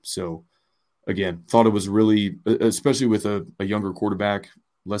away. So again, thought it was really, especially with a younger quarterback,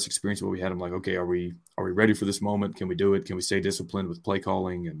 less experience than what we had. I'm like, okay, are we ready for this moment? Can we do it? Can we stay disciplined with play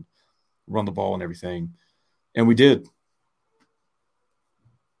calling and run the ball and everything? And we did.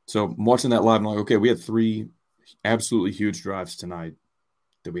 So I'm watching that live, I'm like, okay, we had 3 absolutely huge drives tonight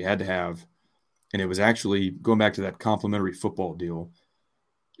that we had to have. And it was actually going back to that complimentary football deal.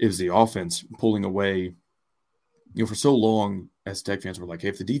 It was the offense pulling away. For so long as Tech fans were like, hey,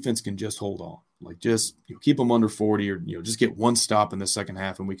 if the defense can just hold on, like just keep them under 40 or, just get one stop in the second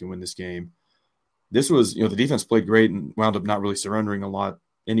half and we can win this game. This was, the defense played great and wound up not really surrendering a lot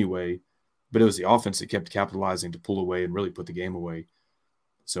anyway, but it was the offense that kept capitalizing to pull away and really put the game away.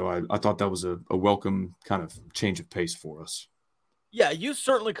 So I thought that was a welcome kind of change of pace for us. Yeah, you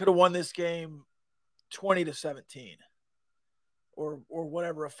certainly could have won this game 20-17 or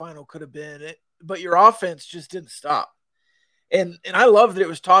whatever a final could have been. But your offense just didn't stop. And I love that it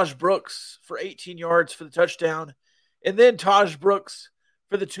was Taj Brooks for 18 yards for the touchdown, and then Taj Brooks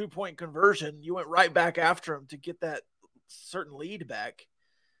for the 2-point conversion. You went right back after him to get that certain lead back.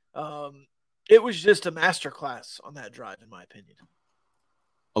 It was just a masterclass on that drive, in my opinion.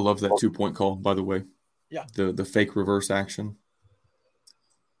 I love that 2-point call, by the way. Yeah. The fake reverse action.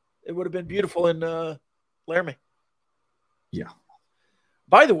 It would have been beautiful in Laramie. Yeah.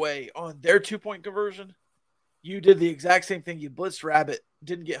 By the way, on their 2-point conversion, you did the exact same thing. You blitzed Rabbit,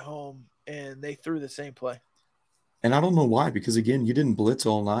 didn't get home, and they threw the same play. And I don't know why, because, again, you didn't blitz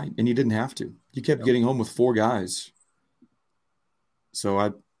all night, and you didn't have to. You kept getting home with 4 guys. So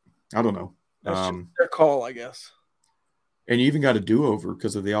I don't know. That's just their call, I guess. And you even got a do-over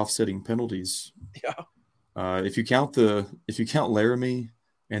because of the offsetting penalties. Yeah. If you count Laramie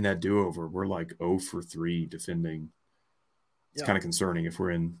and that do-over, we're like 0 for 3 defending. It's kind of concerning if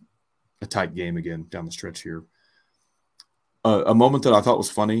we're in a tight game again down the stretch here. A moment that I thought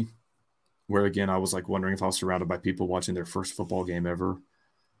was funny, where, again, I was like wondering if I was surrounded by people watching their first football game ever,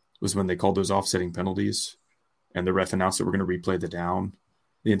 was when they called those offsetting penalties and the ref announced that we're going to replay the down.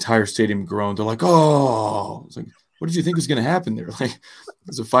 The entire stadium groaned. They're like, oh, it's like, what did you think was going to happen there? Like,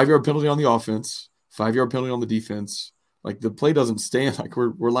 there's a 5-yard penalty on the offense, 5-yard penalty on the defense. Like, the play doesn't stand. Like,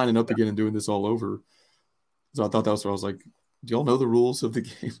 we're lining up again and doing this all over. So I thought that was where I was like, do y'all know the rules of the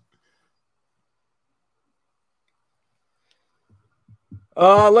game?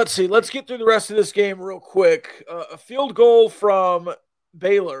 Let's see. Let's get through the rest of this game real quick. A field goal from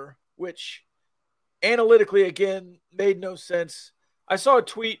Baylor, which analytically, again, made no sense. I saw a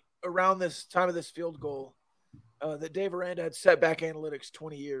tweet around this time of this field goal that Dave Aranda had set back analytics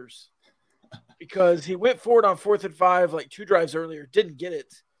 20 years because he went forward on 4th and 5 like 2 drives earlier, didn't get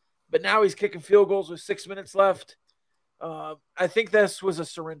it, but now he's kicking field goals with 6 minutes left. I think this was a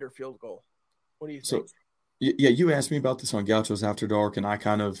surrender field goal. What do you think? So, yeah, you asked me about this on Gauchos After Dark, and I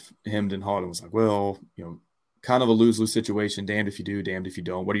kind of hemmed and hawed and was like, well, kind of a lose-lose situation. Damned if you do, damned if you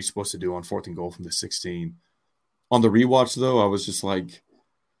don't. What are you supposed to do on 4th and goal from the 16? On the rewatch, though, I was just like,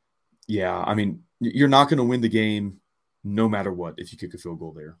 yeah, I mean, you're not going to win the game no matter what if you kick a field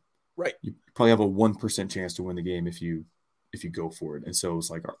goal there. Right. You probably have a 1% chance to win the game if you go for it. And so it's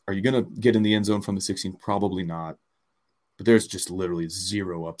like, are you going to get in the end zone from the 16? Probably not. But there's just literally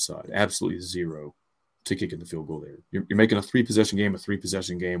zero upside, absolutely zero to kicking the field goal there. You're making a 3-possession game,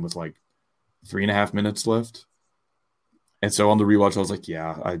 with like 3.5 minutes left. And so on the rewatch, I was like,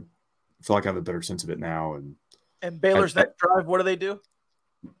 yeah, I feel like I have a better sense of it now. And Baylor's next drive, what do?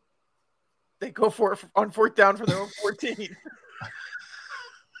 They go for it on 4th down for their own 14.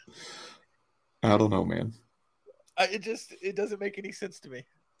 I don't know, man. It doesn't make any sense to me.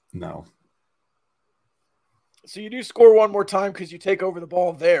 No. So you do score one more time because you take over the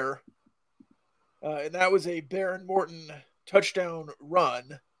ball there. And that was a Baron Morton touchdown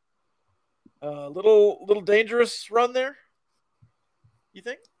run. Little dangerous run there, you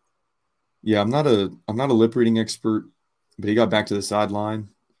think? Yeah, I'm not a lip reading expert, but he got back to the sideline,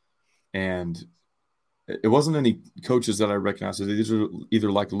 and it wasn't any coaches that I recognized. These are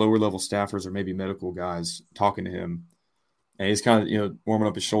either like lower level staffers or maybe medical guys talking to him, and he's kind of warming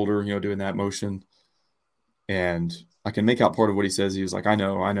up his shoulder, doing that motion, and I can make out part of what he says. He was like, I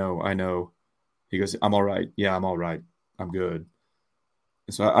know. He goes, I'm all right. Yeah, I'm all right. I'm good.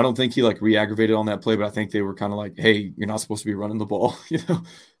 And so I don't think he like re-aggravated on that play, but I think they were kind of like, hey, you're not supposed to be running the ball,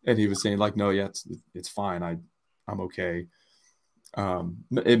 And he was saying like, no, yeah, it's fine. I'm okay.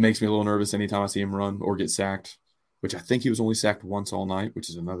 It makes me a little nervous anytime I see him run or get sacked, which I think he was only sacked once all night, which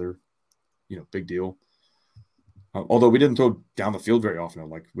is another, big deal. Although we didn't throw down the field very often.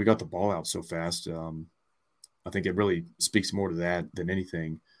 Like, we got the ball out so fast. I think it really speaks more to that than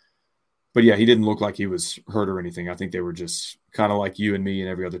anything. But yeah, he didn't look like he was hurt or anything. I think they were just kind of like you and me and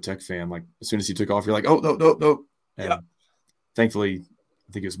every other Tech fan. Like, as soon as he took off, you're like, oh, no, no, no. And thankfully,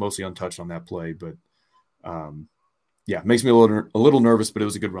 I think he was mostly untouched on that play. But yeah, it makes me a little nervous, but it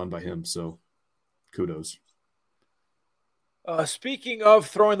was a good run by him. So kudos. Speaking of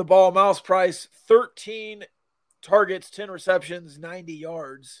throwing the ball, Miles Price, 13 targets, 10 receptions, 90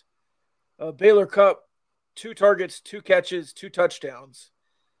 yards. Baylor Cup, 2 targets, 2 catches, 2 touchdowns.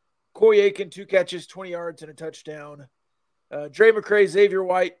 Coy Aiken, 2 catches, 20 yards, and a touchdown. Dre McCray, Xavier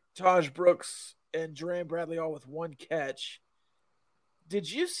White, Taj Brooks, and Jerram Bradley all with 1 catch. Did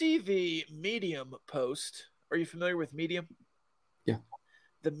you see the Medium post? Are you familiar with Medium? Yeah.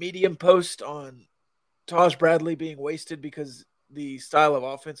 The Medium post on Taj Bradley being wasted because the style of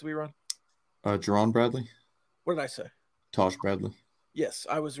offense we run? Jerron Bradley? What did I say? Taj Bradley. Yes,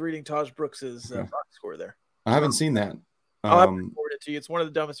 I was reading Taj Brooks's box score there. I haven't seen that. I'll have to forward it to you. It's one of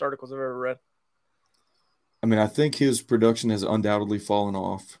the dumbest articles I've ever read. I mean, I think his production has undoubtedly fallen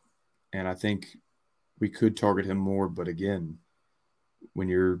off, and I think we could target him more. But again, when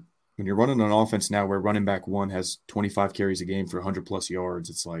you're running an offense now where running back one has 25 carries a game for 100+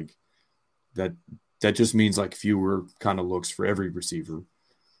 yards, it's like that just means like fewer kind of looks for every receiver.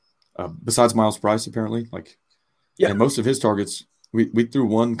 Besides Miles Price, apparently, and most of his targets, we threw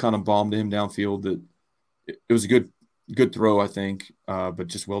one kind of bomb to him downfield that it was a good throw, I think, but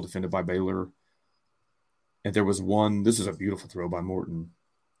just well defended by Baylor. And there was one, this is a beautiful throw by Morton,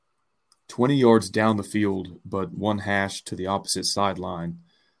 20 yards down the field, but one hash to the opposite sideline.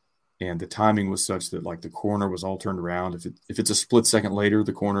 And the timing was such that like the corner was all turned around. If it's a split second later,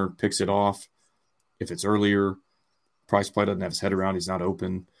 the corner picks it off. If it's earlier, Price probably doesn't have his head around. He's not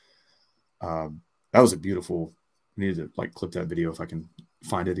open. That was a beautiful, I need to like clip that video if I can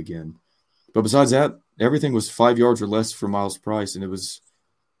find it again. But besides that, everything was 5 yards or less for Miles Price. And it was,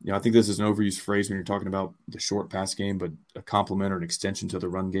 I think this is an overused phrase when you're talking about the short pass game, but a complement or an extension to the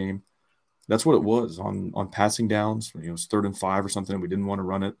run game. That's what it was on passing downs. It was 3rd and 5 or something, and we didn't want to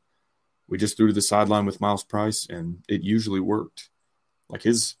run it. We just threw to the sideline with Miles Price, and it usually worked. Like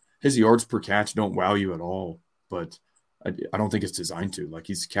his yards per catch don't wow you at all, but I don't think it's designed to. Like,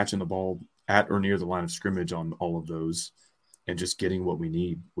 he's catching the ball at or near the line of scrimmage on all of those and just getting what we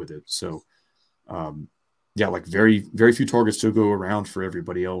need with it. So, like very, very few targets to go around for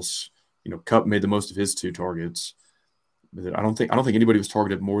everybody else. Cup made the most of his 2 targets. But I don't think anybody was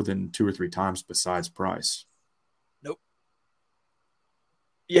targeted more than 2 or 3 times besides Price. Nope.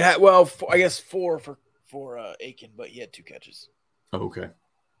 Yeah, well, I guess 4 for Aiken, but he had 2 catches. Oh, okay.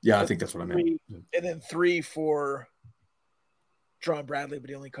 Yeah, I think that's what I meant. And then 3 for Jerram Bradley, but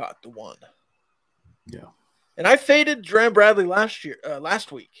he only caught the 1. Yeah. And I faded Jerram Bradley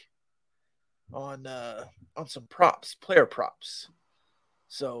last week on some player props.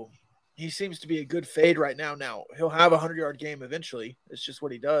 So he seems to be a good fade right now. Now, he'll have a 100-yard game eventually. It's just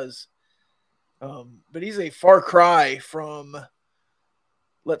what he does. But he's a far cry from,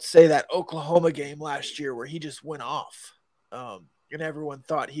 let's say, that Oklahoma game last year where he just went off. And everyone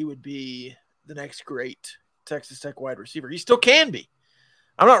thought he would be the next great Texas Tech wide receiver. He still can be.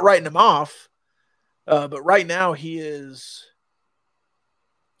 I'm not writing him off. But right now he is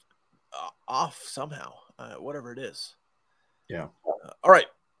off somehow, whatever it is. Yeah. All right.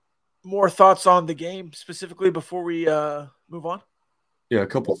 More thoughts on the game specifically before we move on? Yeah, a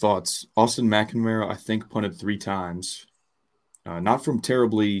couple thoughts. Austin McNamara, I think, punted 3 times. Not from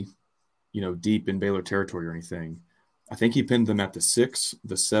terribly, deep in Baylor territory or anything. I think he pinned them at the 6,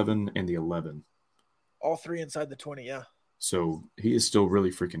 the 7, and the 11. All 3 inside the 20, yeah. So he is still really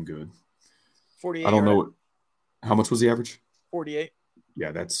freaking good. 48. I don't know how much was the average? 48.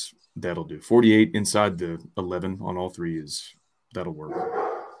 Yeah, that'll do. 48 inside the 11 on all 3 that'll work.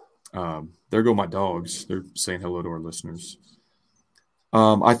 There go my dogs. They're saying hello to our listeners.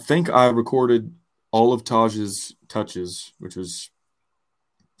 I think I recorded all of Taj's touches, which was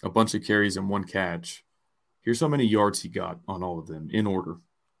a bunch of carries and 1 catch. Here's how many yards he got on all of them in order,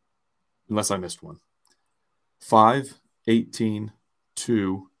 unless I missed one. 5, 18,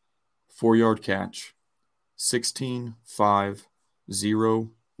 2, 4-yard catch, 16, 5, 0,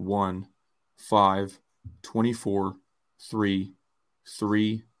 1, 5, 24, 3,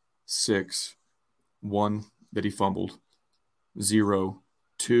 3, 6, 1 that he fumbled, 0,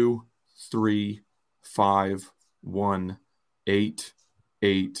 2, 3, 5, 1, 8,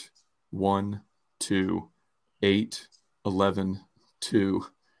 8, 1, 2, 8, 11, 2,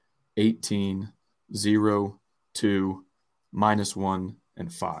 18, 0, 2, -1,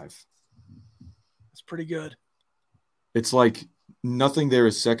 and 5. That's pretty good. It's like nothing there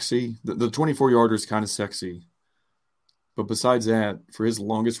is sexy. The 24-yarder is kind of sexy. But besides that, for his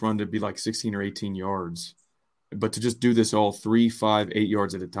longest run to be like 16 or 18 yards, but to just do this all 3, 5, 8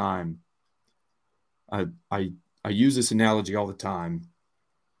 yards at a time, I use this analogy all the time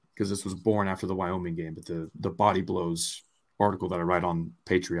because this was born after the Wyoming game, but the Body Blows article that I write on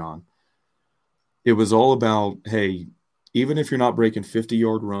Patreon, it was all about, hey, even if you're not breaking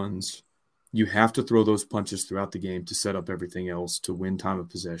 50-yard runs, you have to throw those punches throughout the game to set up everything else to win time of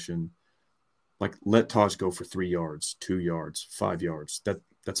possession. Like, let Taj go for 3 yards, 2 yards, 5 yards.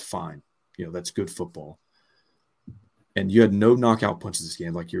 That's fine. That's good football. And you had no knockout punches this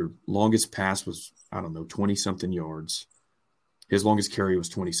game. Like, your longest pass was, 20-something yards. His longest carry was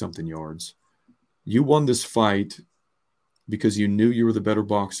 20-something yards. You won this fight because you knew you were the better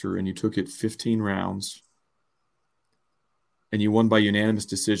boxer and you took it 15 rounds. And you won by unanimous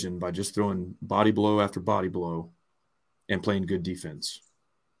decision by just throwing body blow after body blow and playing good defense.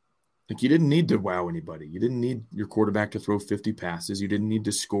 Like, you didn't need to wow anybody. You didn't need your quarterback to throw 50 passes. You didn't need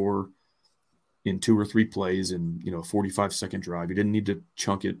to score in 2 or 3 plays in, a 45-second drive. You didn't need to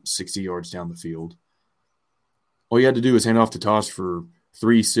chunk it 60 yards down the field. All you had to do was hand off to Tosh for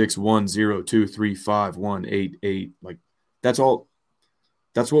 3, 6, 1, 0, 2, 3, 5, 1, 8, 8. Like, that's all.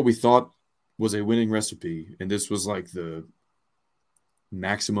 That's what we thought was a winning recipe. And this was like the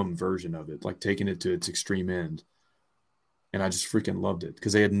maximum version of it, like taking it to its extreme end. And I just freaking loved it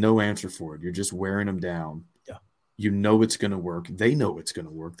because they had no answer for it. You're just wearing them down. Yeah. You know it's going to work. They know it's going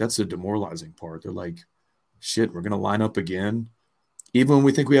to work. That's the demoralizing part. They're like, shit, we're going to line up again. Even when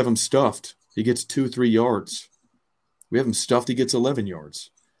we think we have him stuffed, he gets 2, 3 yards. We have him stuffed, he gets 11 yards.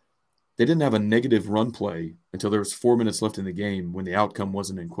 They didn't have a negative run play until there was 4 minutes left in the game when the outcome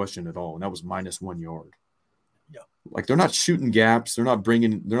wasn't in question at all, and that was -1 yard. Yeah. Like, they're not shooting gaps. They're not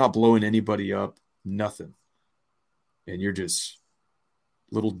blowing anybody up. Nothing. And you're just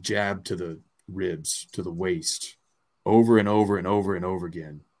little jab to the ribs, to the waist, over and over and over and over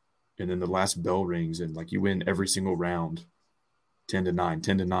again. And then the last bell rings, and like you win every single round, 10-9,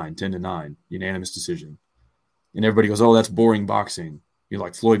 10-9, 10-9, unanimous decision. And everybody goes, "Oh, that's boring boxing." You're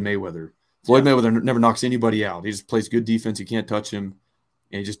like Floyd Mayweather. Floyd Mayweather never knocks anybody out. He just plays good defense. You can't touch him,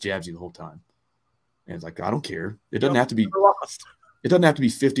 and he just jabs you the whole time. And it's like, I don't care. It doesn't have to be. It doesn't have to be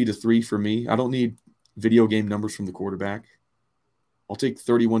 50-3 for me. I don't need video game numbers from the quarterback. I'll take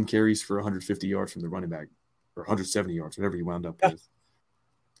 31 carries for 150 yards from the running back, or 170 yards, whatever you wound up with.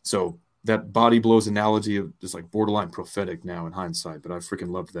 So that body blows analogy is like borderline prophetic now in hindsight, but I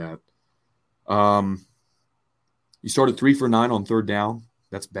freaking loved that. You started 3 for 9 on third down.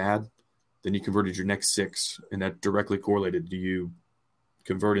 That's bad. Then you converted your next 6, and that directly correlated to you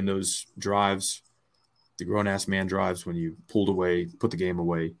converting those drives, the grown-ass man drives when you pulled away, put the game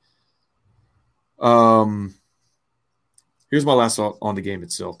away. Here's my last thought on the game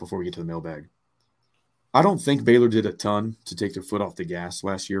itself before we get to the mailbag. I don't think Baylor did a ton to take their foot off the gas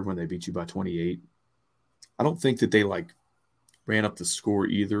last year when they beat you by 28. I don't think that they ran up the score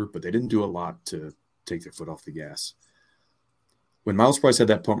either, but they didn't do a lot to take their foot off the gas. When Miles Price had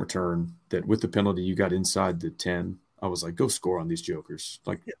that punt return that with the penalty you got inside the 10, I was like, go score on these jokers.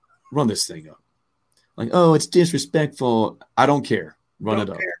 Run this thing up. Oh, it's disrespectful. I don't care. Run it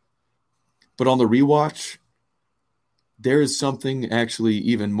up. But on the rewatch, there is something actually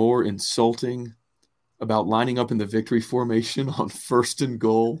even more insulting about lining up in the victory formation on 1st and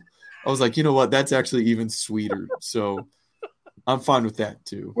goal. I was like, you know what? That's actually even sweeter. So I'm fine with that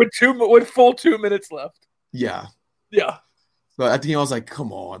too. With full 2 minutes left. Yeah. Yeah. But at the end, I was like,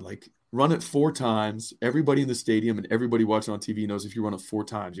 come on, run it 4 times. Everybody in the stadium and everybody watching on TV knows if you run it 4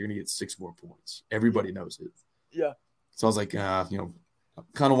 times, you're going to get 6 more points. Everybody knows it. Yeah. So I was like, I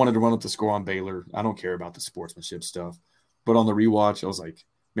kind of wanted to run up the score on Baylor. I don't care about the sportsmanship stuff. But on the rewatch, I was like,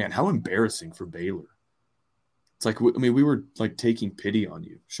 man, how embarrassing for Baylor. It's like, we were taking pity on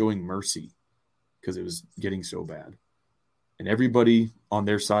you, showing mercy because it was getting so bad. And everybody on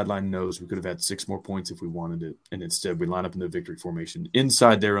their sideline knows we could have had 6 more points if we wanted it. And instead, we line up in the victory formation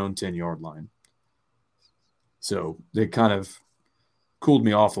inside their own 10-yard line. So they kind of cooled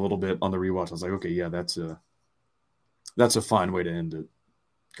me off a little bit on the rewatch. I was like, okay, yeah, that's a fine way to end it.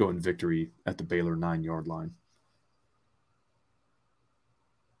 Go in victory at the Baylor 9-yard line.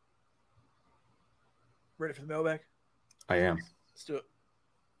 Ready for the mailbag? I am. Let's do it.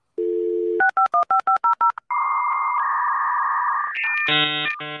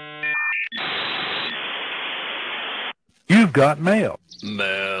 You've got mail.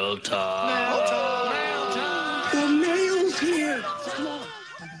 Mail time. The mail's here.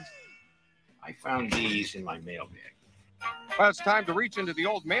 Found these in my mailbag. Well, it's time to reach into the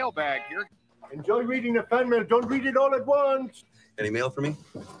old mailbag here. Enjoy reading the fan mail. Don't read it all at once. Any mail for me?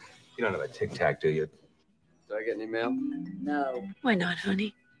 You don't have a Tic Tac, do you? Did I get any mail? No. Why not,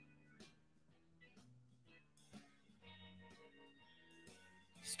 honey?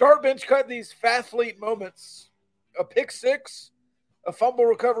 Start bench cut these fathlete moments. A pick six, a fumble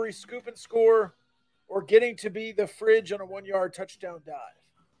recovery, scoop and score, or getting to be the fridge on a 1-yard touchdown dive.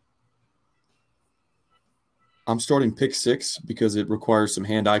 I'm starting pick six because it requires some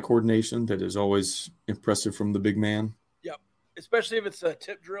hand-eye coordination that is always impressive from the big man. Yep, especially if it's a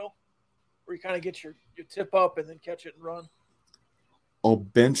tip drill where you kind of get your tip up and then catch it and run. I'll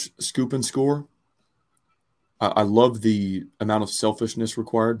bench, scoop, and score. I love the amount of selfishness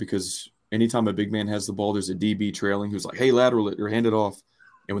required because anytime a big man has the ball, there's a DB trailing who's like, hey, lateral it or hand it off.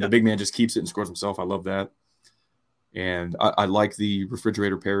 And when the big man just keeps it and scores himself, I love that. And I like the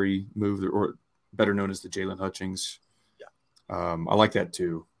refrigerator Perry move, or better known as the Jalen Hutchings. Yeah. I like that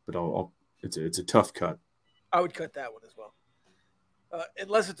too, but it's a tough cut. I would cut that one as well.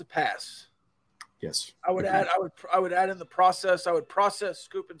 Unless it's a pass. Yes. I would add in the process. I would process,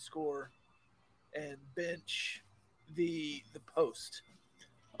 scoop, and score, and bench the post.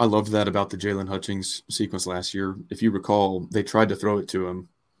 I loved that about the Jalen Hutchings sequence last year. If you recall, they tried to throw it to him.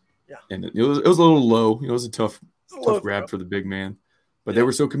 Yeah. And it was a little low. It was a tough grab for the big man. But they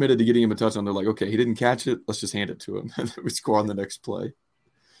were so committed to getting him a touchdown. They're like, okay, he didn't catch it. Let's just hand it to him. And we score on the next play.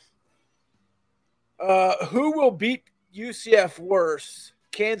 Who will beat UCF worse,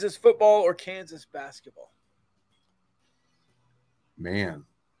 Kansas football or Kansas basketball? Man.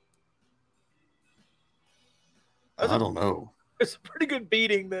 I don't know. It's a pretty good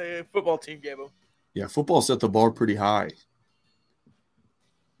beating the football team gave them. Yeah, football set the bar pretty high.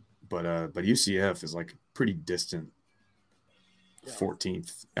 But UCF is like pretty distant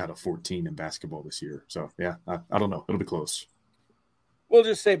 14th out of 14 in basketball this year. So, yeah, I don't know. It'll be close. We'll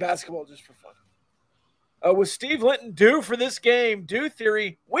just say basketball just for fun. Was Steve Linton due for this game? Due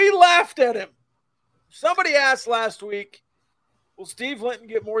theory. We laughed at him. Somebody asked last week, will Steve Linton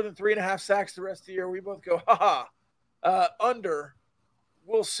get more than 3.5 sacks the rest of the year? We both go, ha-ha. Under.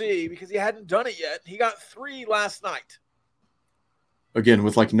 We'll see, because he hadn't done it yet. He got 3 last night. Again,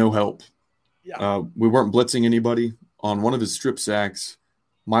 with like no help. Yeah. We weren't blitzing anybody. On one of his strip sacks,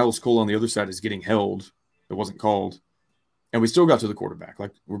 Miles Cole on the other side is getting held. It wasn't called. And we still got to the quarterback.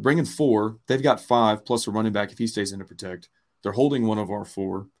 Like, we're bringing 4. They've got 5 plus a running back if he stays in to protect. They're holding one of our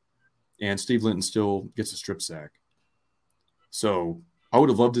 4. And Steve Linton still gets a strip sack. So I would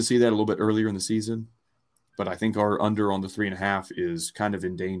have loved to see that a little bit earlier in the season. But I think our under on the 3.5 is kind of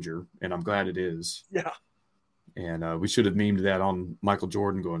in danger. And I'm glad it is. Yeah. And we should have memed that on Michael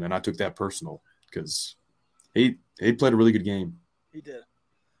Jordan going, and I took that personal because he played a really good game. He did.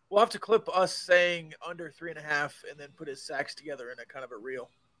 We'll have to clip us saying under 3.5 and then put his sacks together in a kind of a reel.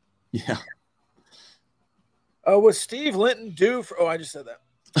 Yeah. Was Steve Linton due for – oh, I just said that.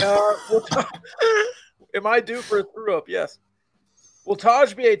 Am I due for a throw-up? Yes. Will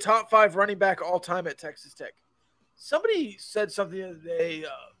Taj be a top 5 running back all-time at Texas Tech? Somebody said something the other day,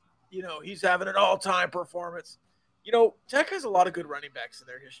 he's having an all-time performance. Tech has a lot of good running backs in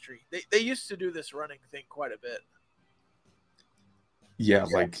their history. They used to do this running thing quite a bit. Yeah,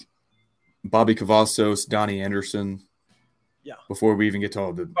 like Bobby Cavazos, Donnie Anderson. Yeah. Before we even get to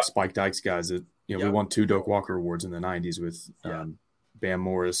all the Spike Dykes guys that, we won 2 Doak Walker Awards in the 90s with Bam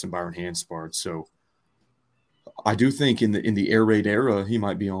Morris and Byron Hanspard. So I do think in the air raid era, he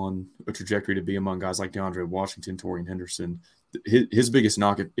might be on a trajectory to be among guys like DeAndre Washington, Torian Henderson. His biggest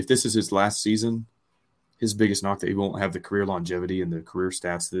knock, if this is his last season, his biggest knock that he won't have the career longevity and the career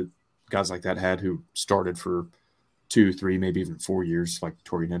stats that guys like that had who started for 2, 3, maybe even 4 years, like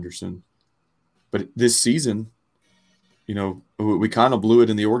Torian Henderson. But this season, we kind of blew it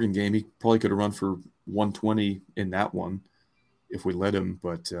in the Oregon game. He probably could have run for 120 in that one if we let him.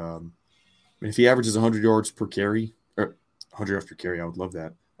 But if he averages 100 yards per carry, or 100 yards per carry, I would love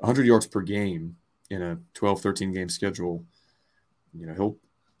that. 100 yards per game in a 12, 13 game schedule,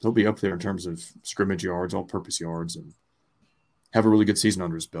 he'll be up there in terms of scrimmage yards, all-purpose yards, and have a really good season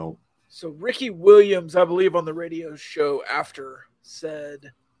under his belt. So Ricky Williams, I believe on the radio show after,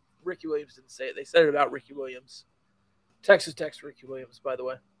 said – Ricky Williams didn't say it. They said it about Ricky Williams. Texas Tech's Ricky Williams, by the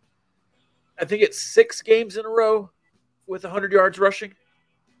way. I think it's 6 games in a row with 100 yards rushing.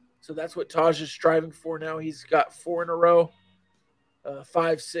 So that's what Taj is striving for now. He's got 4 in a row.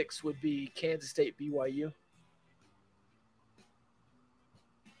 5, 6 would be Kansas State, BYU.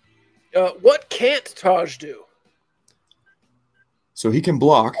 What can't Taj do? So he can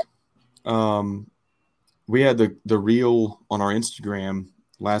block. We had the reel on our Instagram.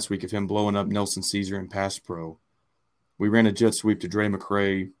 last week of him blowing up Nelson Caesar in pass pro. We ran a jet sweep to Dre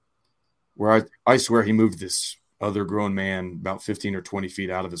McCray where I swear he moved this other grown man about 15 or 20 feet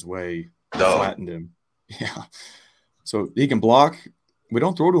out of his way, flattened him. Yeah. So he can block. We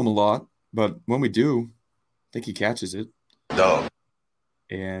don't throw to him a lot, but when we do, I think he catches it.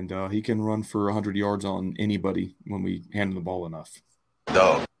 And he can run for 100 yards on anybody when we hand him the ball enough.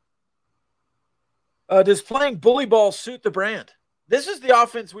 Does playing bully ball suit the brand? This is the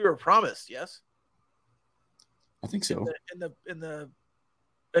offense we were promised, yes? I think so. In the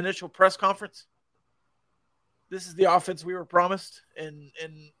initial press conference, this is the offense we were promised, and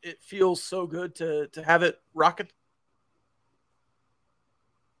it feels so good to have it rocking.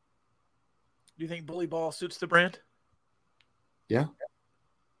 Do you think bully ball suits the brand? Yeah.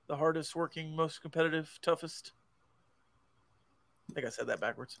 The hardest working, most competitive, toughest. I think I said that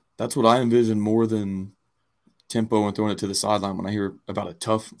backwards. That's what I envision more than tempo and throwing it to the sideline. When I hear about a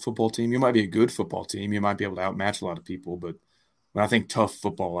tough football team, you might be a good football team. You might be able to outmatch a lot of people. But when I think tough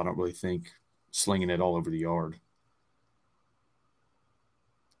football, I don't really think slinging it all over the yard.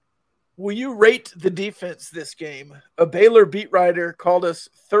 Will you rate the defense this game? A Baylor beat writer called us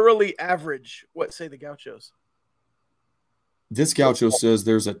thoroughly average. What say the Gauchos? This Gaucho says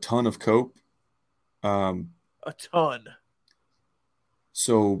there's a ton of cope. A ton.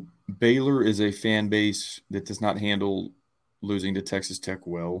 So Baylor is a fan base that does not handle losing to Texas Tech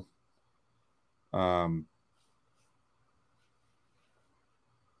well. Yeah,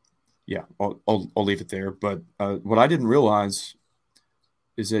 I'll leave it there. But what I didn't realize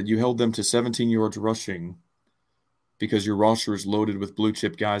is that you held them to 17 yards rushing because your roster is loaded with blue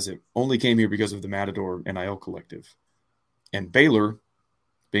chip guys that only came here because of the Matador NIL collective. And Baylor,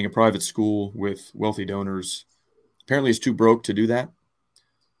 being a private school with wealthy donors, apparently is too broke to do that.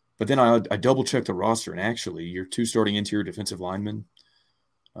 But then I double-checked the roster, and actually your two starting interior defensive linemen,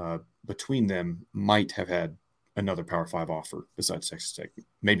 between them, might have had another Power 5 offer besides Texas Tech.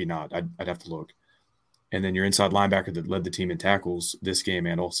 Maybe not. I'd have to look. And then your inside linebacker that led the team in tackles this game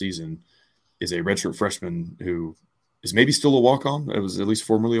and all season is a redshirt freshman who is maybe still a walk-on. It was at least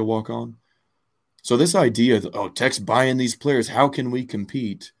formerly a walk-on. So this idea that, Tech's buying these players, how can we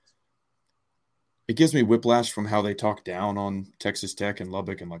compete? It gives me whiplash from how they talk down on Texas Tech and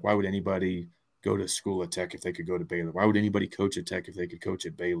Lubbock and like, why would anybody go to school at Tech if they could go to Baylor? Why would anybody coach at Tech if they could coach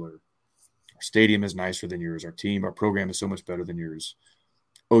at Baylor? Our stadium is nicer than yours. Our program is so much better than yours.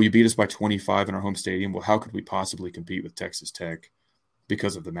 Oh, you beat us by 25 in our home stadium. Well, how could we possibly compete with Texas Tech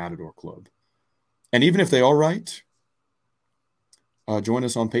because of the Matador Club? And even if they are right, join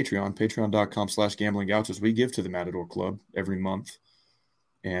us on Patreon, patreon.com/GamblingGauchos. We give to the Matador Club every month.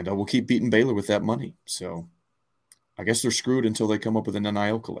 And we'll keep beating Baylor with that money. So I guess they're screwed until they come up with an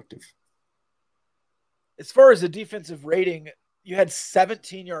NIL collective. As far as the defensive rating, you had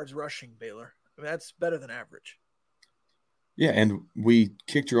 17 yards rushing, Baylor. I mean, that's better than average. Yeah, and we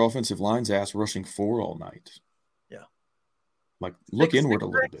kicked your offensive line's ass rushing 4 all night. Yeah. Like, look inward a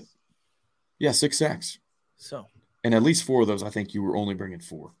little bit. Yeah, 6 sacks. So. And at least 4 of those, I think you were only bringing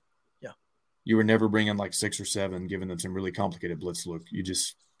 4. You were never bringing like 6 or 7, giving them some really complicated blitz look. You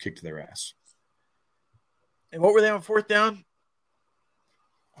just kicked their ass. And what were they on fourth down?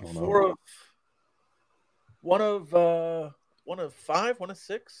 I don't know. One of 5, 1 of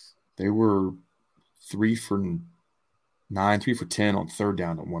 6. They were 3 for 9, 3 for 10 on third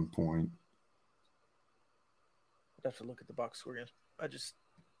down at one point. I'd have to look at the box score again.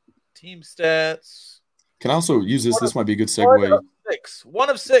 Team stats. Can I also use this? This might be a good segue. 1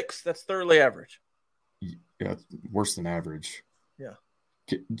 of 6. That's thoroughly average. Yeah, worse than average. Yeah.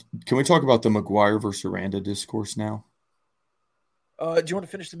 Can we talk about the McGuire versus Aranda discourse now? Do you want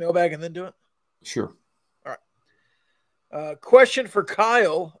to finish the mailbag and then do it? Sure. All right. Question for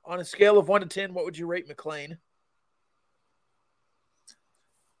Kyle. On a scale of 1 to 10, what would you rate McLean?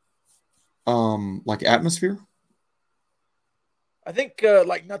 Like atmosphere? I think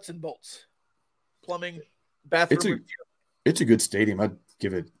like nuts and bolts. Plumbing, bathroom. It's a good stadium. I'd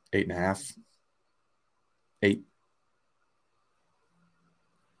give it 8.5. 8.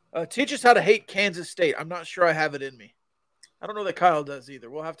 Teach us how to hate Kansas State. I'm not sure I have it in me. I don't know that Kyle does either.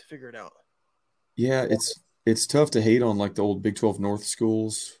 We'll have to figure it out. Yeah, it's tough to hate on like the old Big 12 North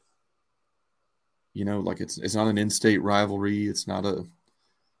schools. You know, like it's not an in-state rivalry. It's not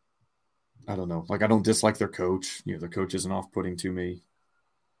I don't know. Like I don't dislike their coach. You know, their coach isn't off-putting to me.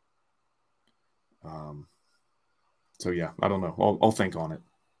 So yeah, I don't know. I'll think on it.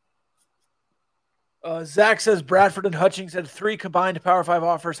 Zach says Bradford and Hutchings had 3 combined Power 5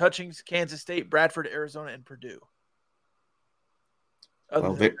 offers: Hutchings, Kansas State, Bradford, Arizona, and Purdue.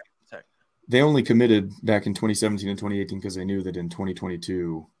 They only committed back in 2017 and 2018 because they knew that in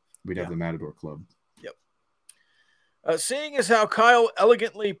 2022 we'd have the Matador Club. Yep. Seeing as how Kyle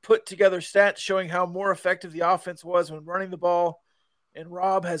elegantly put together stats showing how more effective the offense was when running the ball, and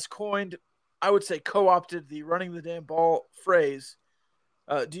Rob has coined, I would say co-opted, the running the damn ball phrase,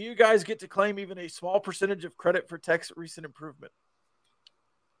 do you guys get to claim even a small percentage of credit for Tech's recent improvement?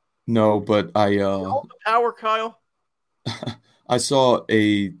 No, but All the power, Kyle. I saw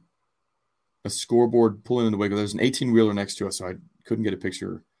a scoreboard pulling in the Waco. There's an 18-wheeler next to us, so I couldn't get a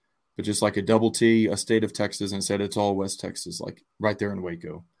picture. But just like a double T, a state of Texas, and it said it's all West Texas, like right there in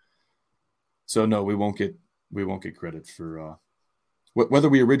Waco. So no, we won't get credit for whether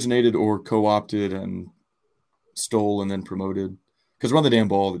we originated or co-opted and stole and then promoted. Because run the damn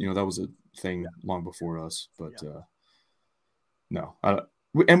ball, that was a thing long before us. But no,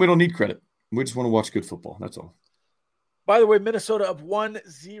 and we don't need credit. We just want to watch good football. That's all. By the way, Minnesota up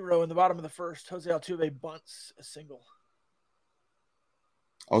 1-0 in the bottom of the first. Jose Altuve bunts a single.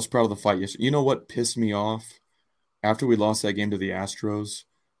 I was proud of the fight yesterday. You know what pissed me off? After we lost that game to the Astros,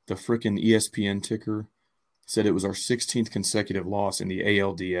 the freaking ESPN ticker said it was our 16th consecutive loss in the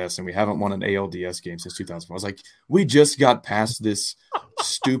ALDS, and we haven't won an ALDS game since 2004. I was like, we just got past this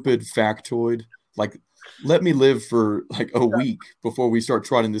stupid factoid. Like, let me live for like a week before we start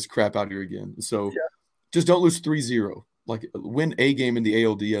trotting this crap out here again. So just don't lose 3-0. Like, win a game in the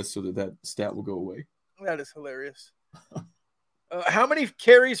ALDS so that stat will go away. That is hilarious. How many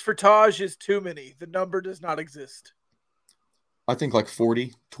carries for Taj is too many? The number does not exist. I think like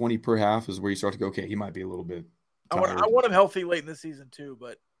 40, 20 per half is where you start to go, okay, he might be a little bit tired. I want him healthy late in the season too,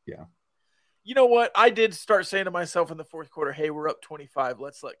 but yeah. You know what? I did start saying to myself in the fourth quarter, hey, we're up 25.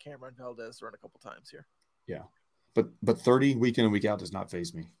 Let's let Cameron Valdez run a couple times here. Yeah. But 30 week in and week out does not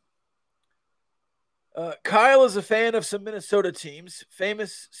faze me. Kyle is a fan of some Minnesota teams,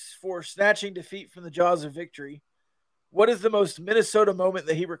 famous for snatching defeat from the jaws of victory. What is the most Minnesota moment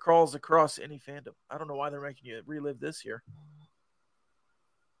that he recalls across any fandom? I don't know why they're making you relive this here.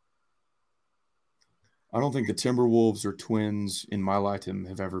 I don't think the Timberwolves or Twins in my lifetime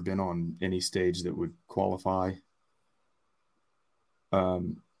have ever been on any stage that would qualify.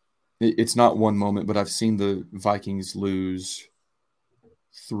 It's not one moment, but I've seen the Vikings lose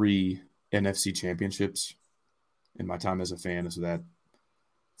 3 NFC championships in my time as a fan. So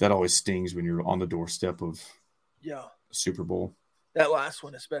that always stings when you're on the doorstep of Super Bowl. That last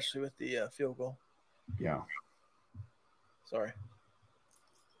one, especially with the field goal. Yeah. Sorry.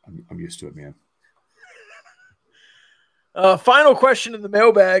 I'm used to it, man. Final question in the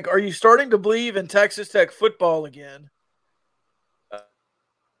mailbag. Are you starting to believe in Texas Tech football again?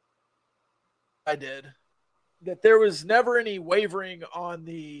 I did. That there was never any wavering on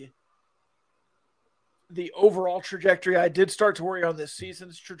the overall trajectory. I did start to worry on this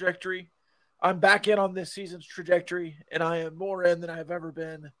season's trajectory. I'm back in on this season's trajectory, and I am more in than I've ever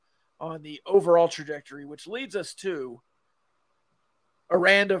been on the overall trajectory, which leads us to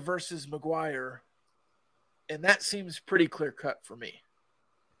Aranda versus McGuire. And that seems pretty clear-cut for me.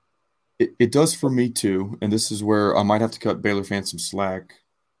 It does for me, too. And this is where I might have to cut Baylor fans some slack.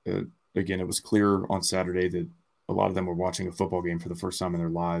 Again, it was clear on Saturday that a lot of them were watching a football game for the first time in their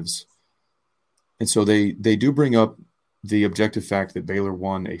lives. And so they do bring up the objective fact that Baylor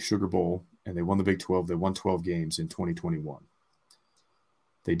won a Sugar Bowl, and they won the Big 12. They won 12 games in 2021.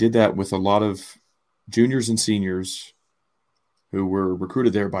 They did that with a lot of juniors and seniors who were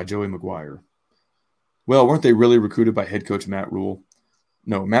recruited there by Joey McGuire. Well, weren't they really recruited by head coach Matt Rule?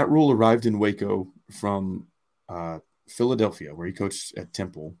 No, Matt Rule arrived in Waco from Philadelphia, where he coached at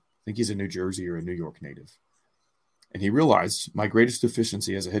Temple. I think he's a New Jersey or a New York native. And he realized my greatest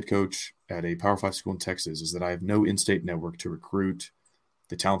deficiency as a head coach at a Power 5 school in Texas is that I have no in-state network to recruit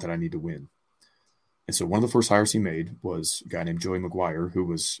the talent that I need to win. And so one of the first hires he made was a guy named Joey McGuire, who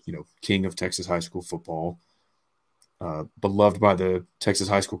was, king of Texas high school football, beloved by the Texas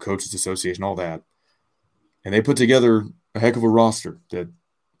High School Coaches Association, all that. And they put together a heck of a roster that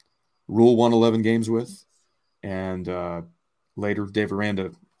Rule won 11 games with, and later Dave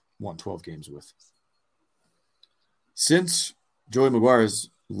Aranda won 12 games with. Since Joey McGuire has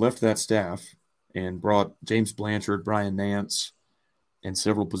left that staff and brought James Blanchard, Brian Nance, and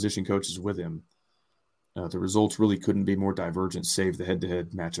several position coaches with him, the results really couldn't be more divergent, save the head-to-head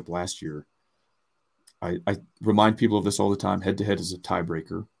matchup last year. I remind people of this all the time. Head-to-head is a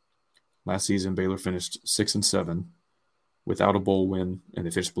tiebreaker. Last season, Baylor finished 6-7 without a bowl win, and they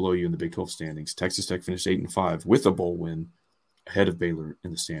finished below you in the Big 12 standings. Texas Tech finished 8-5 with a bowl win ahead of Baylor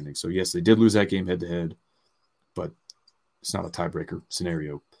in the standings. So, yes, they did lose that game head-to-head, but it's not a tiebreaker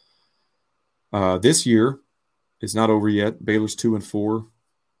scenario. This year is not over yet. Baylor's 2-4.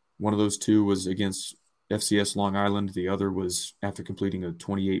 One of those two was against FCS Long Island. The other was after completing a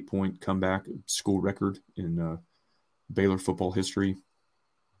 28-point comeback, school record in Baylor football history.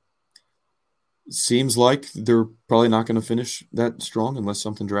 Seems like they're probably not going to finish that strong unless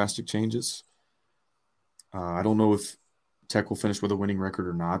something drastic changes. I don't know if Tech will finish with a winning record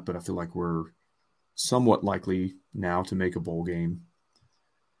or not, but I feel like we're somewhat likely now to make a bowl game.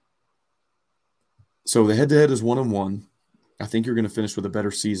 So the head-to-head is 1-1. I think you're going to finish with a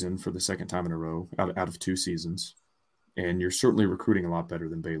better season for the second time in a row out of 2 seasons. And you're certainly recruiting a lot better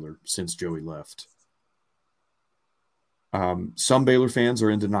than Baylor since Joey left. Some Baylor fans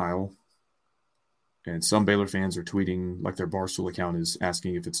are in denial. And some Baylor fans are tweeting like their Barstool account is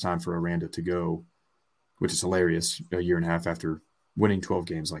asking if it's time for Aranda to go, which is hilarious a year and a half after winning 12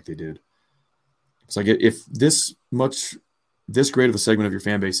 games like they did. It's like if this great of a segment of your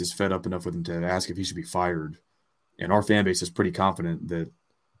fan base is fed up enough with him to ask if he should be fired, and our fan base is pretty confident that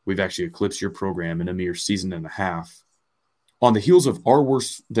we've actually eclipsed your program in a mere season and a half, on the heels of our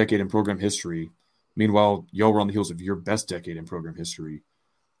worst decade in program history, meanwhile, y'all were on the heels of your best decade in program history.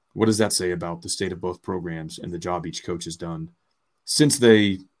 What does that say about the state of both programs and the job each coach has done since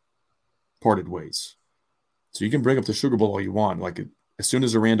they parted ways? So you can bring up the Sugar Bowl all you want. Like, as soon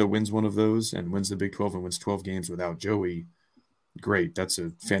as Aranda wins one of those and wins the Big 12 and wins 12 games without Joey, great. That's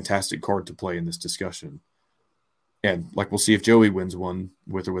a fantastic card to play in this discussion. And, like, we'll see if Joey wins one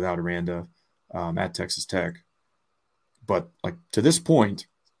with or without Aranda at Texas Tech. But, like, to this point,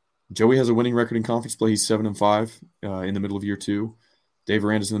 Joey has a winning record in conference play. He's 7-5 in the middle of year 2. Dave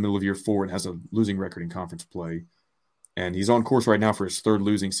Aranda's in the middle of year 4 and has a losing record in conference play. And he's on course right now for his 3rd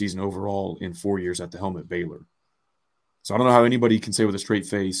losing season overall in 4 years at the helm at Baylor. So I don't know how anybody can say with a straight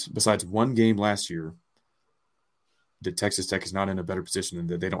face, besides one game last year, that Texas Tech is not in a better position and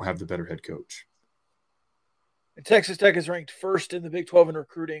that they don't have the better head coach. And Texas Tech is ranked 1st in the Big 12 in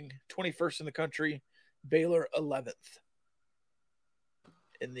recruiting, 21st in the country. Baylor 11th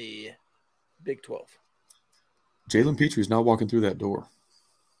in the Big 12. Jalen Petre's not walking through that door.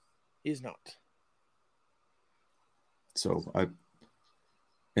 He's not. So I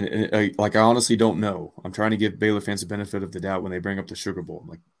honestly don't know. I'm trying to give Baylor fans the benefit of the doubt when they bring up the Sugar Bowl.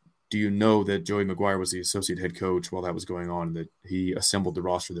 Like, do you know that Joey McGuire was the associate head coach while that was going on, that he assembled the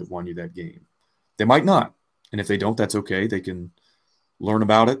roster that won you that game? They might not. And if they don't, that's okay. They can learn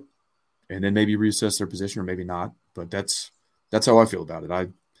about it and then maybe reassess their position or maybe not. But that's how I feel about it.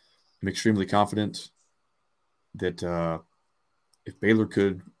 I'm extremely confident that if Baylor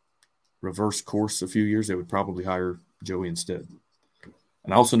could reverse course a few years, they would probably hire Joey instead.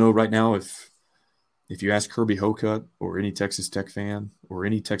 And I also know right now if you ask Kirby Hocutt or any Texas Tech fan or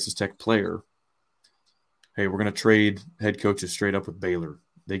any Texas Tech player, hey, we're going to trade head coaches straight up with Baylor.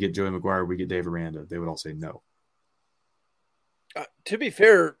 They get Joey McGuire, we get Dave Aranda. They would all say no. To be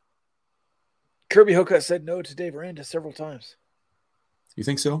fair, Kirby Hocutt said no to Dave Aranda several times. You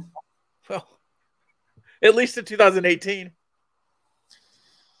think so? Well, at least in 2018.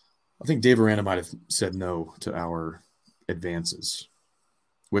 I think Dave Aranda might have said no to our advances,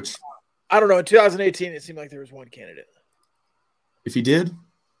 which I don't know. In 2018, it seemed like there was one candidate. If he did,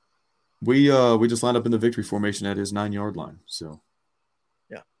 we just lined up in the victory formation at his 9-yard line. So,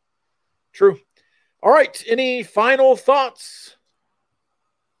 yeah, true. All right. Any final thoughts?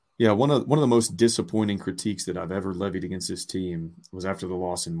 Yeah, one of the most disappointing critiques that I've ever levied against this team was after the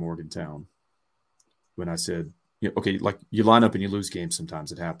loss in Morgantown, when I said, okay, like, you line up and you lose games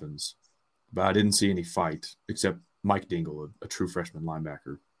sometimes, it happens. But I didn't see any fight except Mike Dingle, a true freshman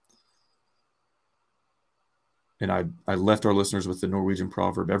linebacker. And I left our listeners with the Norwegian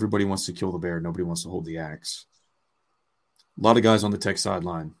proverb, everybody wants to kill the bear, nobody wants to hold the axe. A lot of guys on the Tech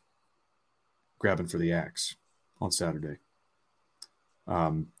sideline grabbing for the axe on Saturday.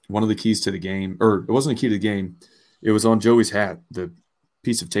 One of the keys to the game, or it wasn't a key to the game, it was on Joey's hat, the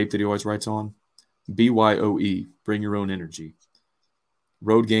piece of tape that he always writes on. BYOE, bring your own energy.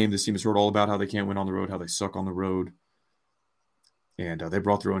 Road game, this team has heard all about how they can't win on the road, how they suck on the road. And they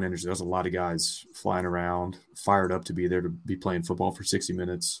brought their own energy. There was a lot of guys flying around, fired up to be there to be playing football for 60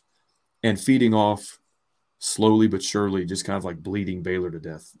 minutes and feeding off slowly but surely, just kind of like bleeding Baylor to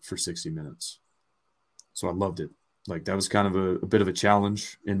death for 60 minutes. So I loved it. Like, that was kind of a bit of a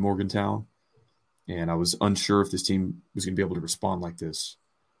challenge in Morgantown. And I was unsure if this team was going to be able to respond like this.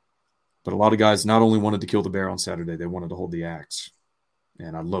 But a lot of guys not only wanted to kill the bear on Saturday, they wanted to hold the axe.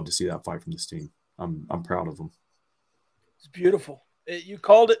 And I'd love to see that fight from this team. I'm proud of them. It's beautiful. You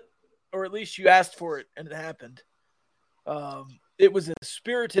called it, or at least you asked for it, and it happened. It was a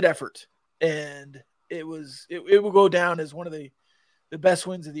spirited effort, and it will go down as one of the best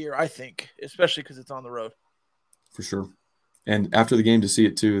wins of the year, I think, especially because it's on the road. For sure. And after the game to see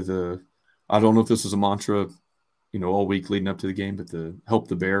it too, I don't know if this was a mantra, all week leading up to the game, but the help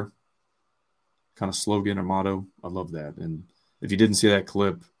the bear kind of slogan or motto, I love that. And if you didn't see that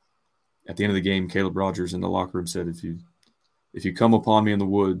clip, at the end of the game, Caleb Rogers in the locker room said, if you come upon me in the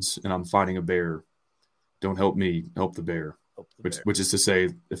woods and I'm fighting a bear, don't help me, help the bear. Which is to say,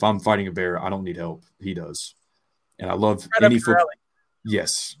 if I'm fighting a bear, I don't need help. He does. And I love any football.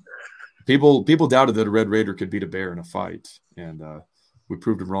 Yes. People doubted that a Red Raider could beat a bear in a fight, and we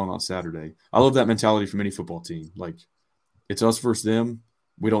proved them wrong on Saturday. I love that mentality from any football team. Like, it's us versus them.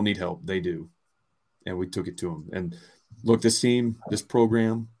 We don't need help. They do. And we took it to them. And look, this team, this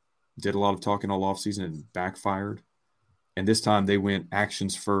program did a lot of talking all offseason and backfired. And this time they went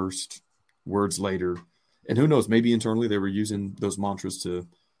actions first, words later. And who knows, maybe internally they were using those mantras to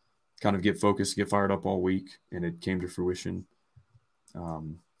kind of get focused, get fired up all week, and it came to fruition.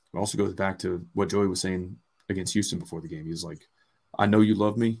 It also goes back to what Joey was saying against Houston before the game. He was like, I know you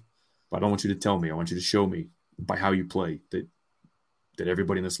love me, but I don't want you to tell me. I want you to show me by how you play that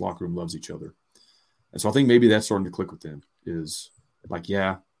everybody in this locker room loves each other. And so I think maybe that's starting to click with them is like,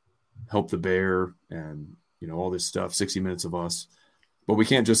 yeah, help the bear and, all this stuff, 60 minutes of us. But we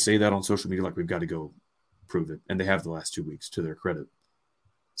can't just say that on social media like we've got to go prove it. And they have the last 2 weeks to their credit.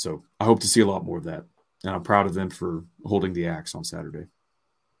 So I hope to see a lot more of that. And I'm proud of them for holding the axe on Saturday.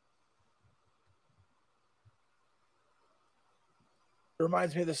 It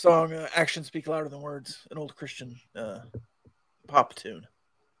reminds me of the song Actions Speak Louder Than Words, an old Christian pop tune.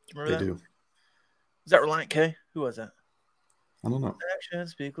 Do you remember that? They do. Is that Reliant K? Who was that? I don't know.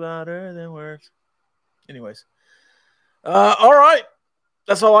 Actions speak louder than words. Anyways. All right.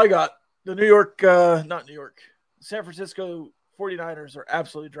 That's all I got. The San Francisco 49ers are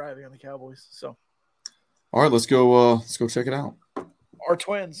absolutely driving on the Cowboys. So, all right, let's go check it out. Our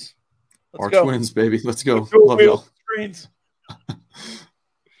twins. Twins, baby. Let's go. Dual Love y'all. Screens. All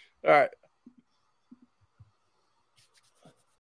right.